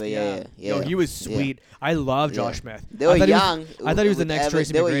shit. Smith, yeah. Yo, he was sweet. Yeah. I love Josh Smith. They were young. I thought he was the next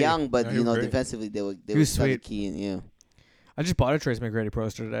Tracy McGrady. They were young, but defensively they were sweet. Key and, yeah. I just bought a Tracy McGrady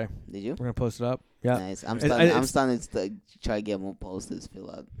poster today. Did you? We're gonna post it up. Yeah. Nice. I'm starting to try to get more posters fill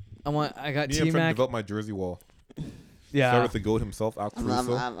out. I got T-Mac. I'm trying to develop my jersey wall. Yeah. Start with the GOAT himself, Al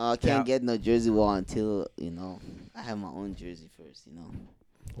Caruso. I can't get no jersey wall until I have my own jersey first.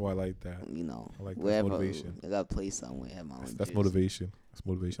 Oh, I like that. I like that motivation. I got to play somewhere. Have my own that's jersey. motivation. That's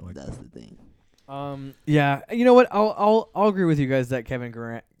motivation. Like that's the thing. Yeah. You know what? I'll agree with you guys that Kevin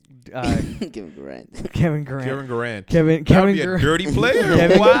Durant. Kevin Durant. Kevin Durant. Kevin Durant. A dirty player.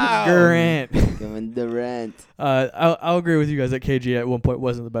 Kevin Wow. Durant. Kevin Durant. I'll agree with you guys that KG at one point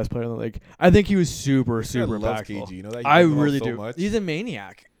wasn't the best player in the league. I think he was super impactful. KG. You know that? I really do. Much. He's a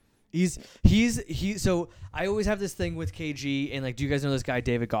maniac. He's so I always have this thing with KG and like, do you guys know this guy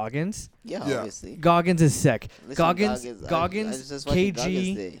David Goggins? Yeah. Obviously. Goggins is sick. Listen, Goggins,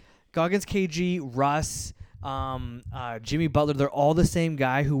 KG, Goggins, KG, Russ, Jimmy Butler. They're all the same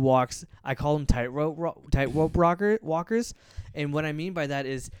guy who walks. I call them tightrope walkers. And what I mean by that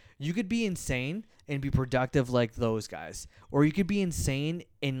is you could be insane and be productive like those guys, or you could be insane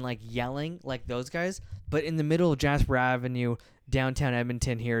and like yelling like those guys, but in the middle of Jasper Avenue, downtown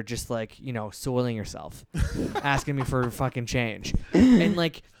Edmonton here, just like, soiling yourself, asking me for fucking change. And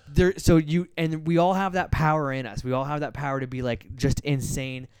like we all have that power in us. We all have that power to be like just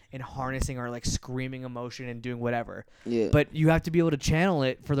insane and harnessing our like screaming emotion and doing whatever. Yeah. But you have to be able to channel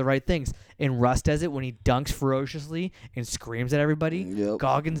it for the right things. And Russ does it when he dunks ferociously and screams at everybody. Yep.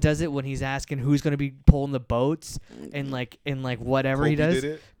 Goggins does it when he's asking who's going to be pulling the boats and like whatever he does.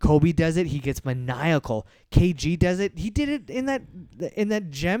 Kobe does it. He gets maniacal. KG does it. He did it in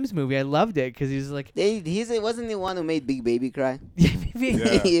that Gems movie. I loved it because he was like, wasn't the one who made Big Baby cry? Yeah.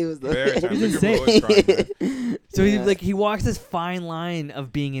 He was He's insane. So he walks this fine line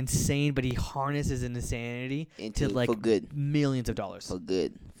of being insane, but he harnesses an insanity to like for good. Millions of dollars. For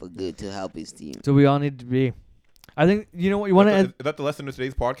good to help his team. So we all need to be. I think you know what you want to end. Is that the lesson of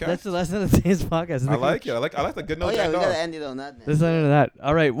today's podcast? That's the lesson of today's podcast. I like it. I like the good note. Oh yeah, we gotta end it on that. Let's end it on that.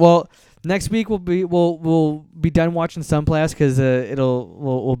 All right. Well, next week we'll be done watching some playoffs because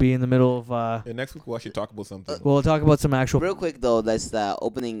we'll be in the middle of. Next week we'll actually talk about something. We'll talk about some actual. Real quick though, let's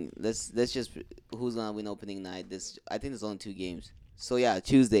opening. Let's just who's gonna win opening night. I think there's only 2 games. So yeah,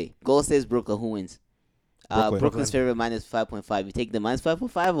 Tuesday, Golden State's Brooklyn. Who wins? Brooklyn's favorite minus 5.5. You take the minus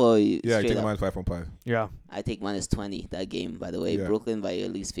 5.5 or you take the minus 5.5. Yeah. I take minus 20 that game. By the way, yeah. Brooklyn by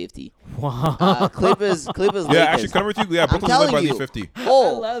at least 50. Wow. Clippers. Yeah, Lakers. actually, come with you. Yeah, Brooklyn's win by at least 50.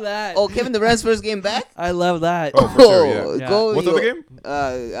 Oh, I love that. Oh, Kevin Durant's first game back. I love that. Oh, for sure. Yeah. Go, what's the other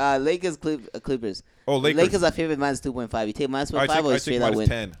game? Lakers, Clippers. Oh, Lakers. Lakers are favorite minus 2.5. You take minus 2.5 or straight out win.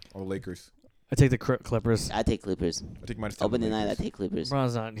 I take minus 10 on Lakers. I take the Clippers. I take Clippers. I take minus 10. Opening night, I take Clippers.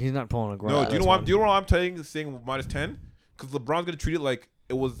 LeBron's he's not pulling a grind. No, do you know why I'm saying minus 10? Because LeBron's gonna treat it like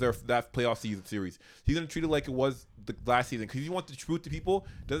it was that playoff season series. He's gonna treat it like it was the last season because you want the truth to people.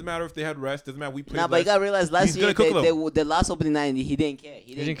 Doesn't matter if they had rest. Doesn't matter we played. Nah, but you gotta realize last year the last opening night he didn't care.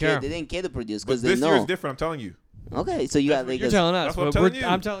 He didn't care. They didn't care to produce because they know. This year is different. I'm telling you. Okay, so you got Lakers. You're telling us. That's what I'm telling you.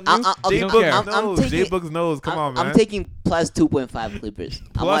 I'm telling you. J-Bugs knows. Come on, man. I'm taking plus 2.5 Clippers.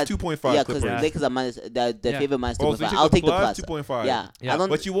 Plus 2.5. Yeah, because Lakers are minus. The favorite minus 2.5. I'll take the plus 2.5. Yeah.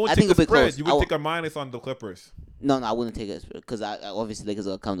 But you won't take the spread. You would take a minus on the Clippers. No, I wouldn't take it because I obviously Lakers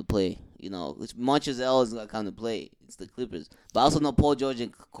are gonna come to play. You know, much as L is gonna come to play. It's the Clippers, but I also know Paul George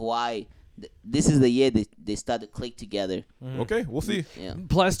and Kawhi. This is the year they start to click together. Okay, we'll see. Yeah.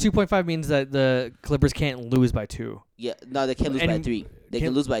 Plus 2.5 means that the Clippers can't lose by 2. Yeah, no, they can't lose by 3. They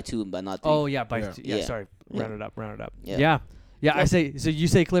can lose by 2, but not 3. Oh yeah, by 2. Yeah, sorry. Yeah. Round it up. Yeah. Yeah. I say so. You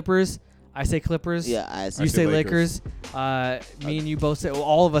say Clippers. I say Clippers. Yeah, you say Lakers. Me and you both say. Well,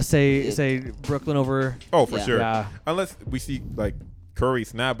 all of us say Brooklyn over. Oh, for sure. Yeah. Unless we see like Curry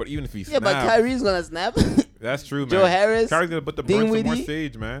snap, but even if he but Kyrie's gonna snap. That's true, man. Joe Harris. Kyrie's gonna put the burn some more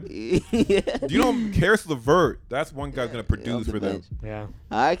stage, man. Do you know Karis LeVert? That's one guy's gonna produce for them. Yeah.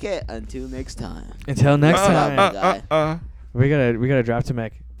 Okay. Until next time. Until next time. We gotta drop to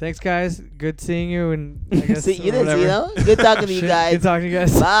Mick. Thanks, guys. Good seeing you, and I guess you didn't see, Good talking to you guys. Good talking to you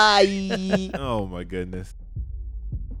guys. Bye. Oh my goodness.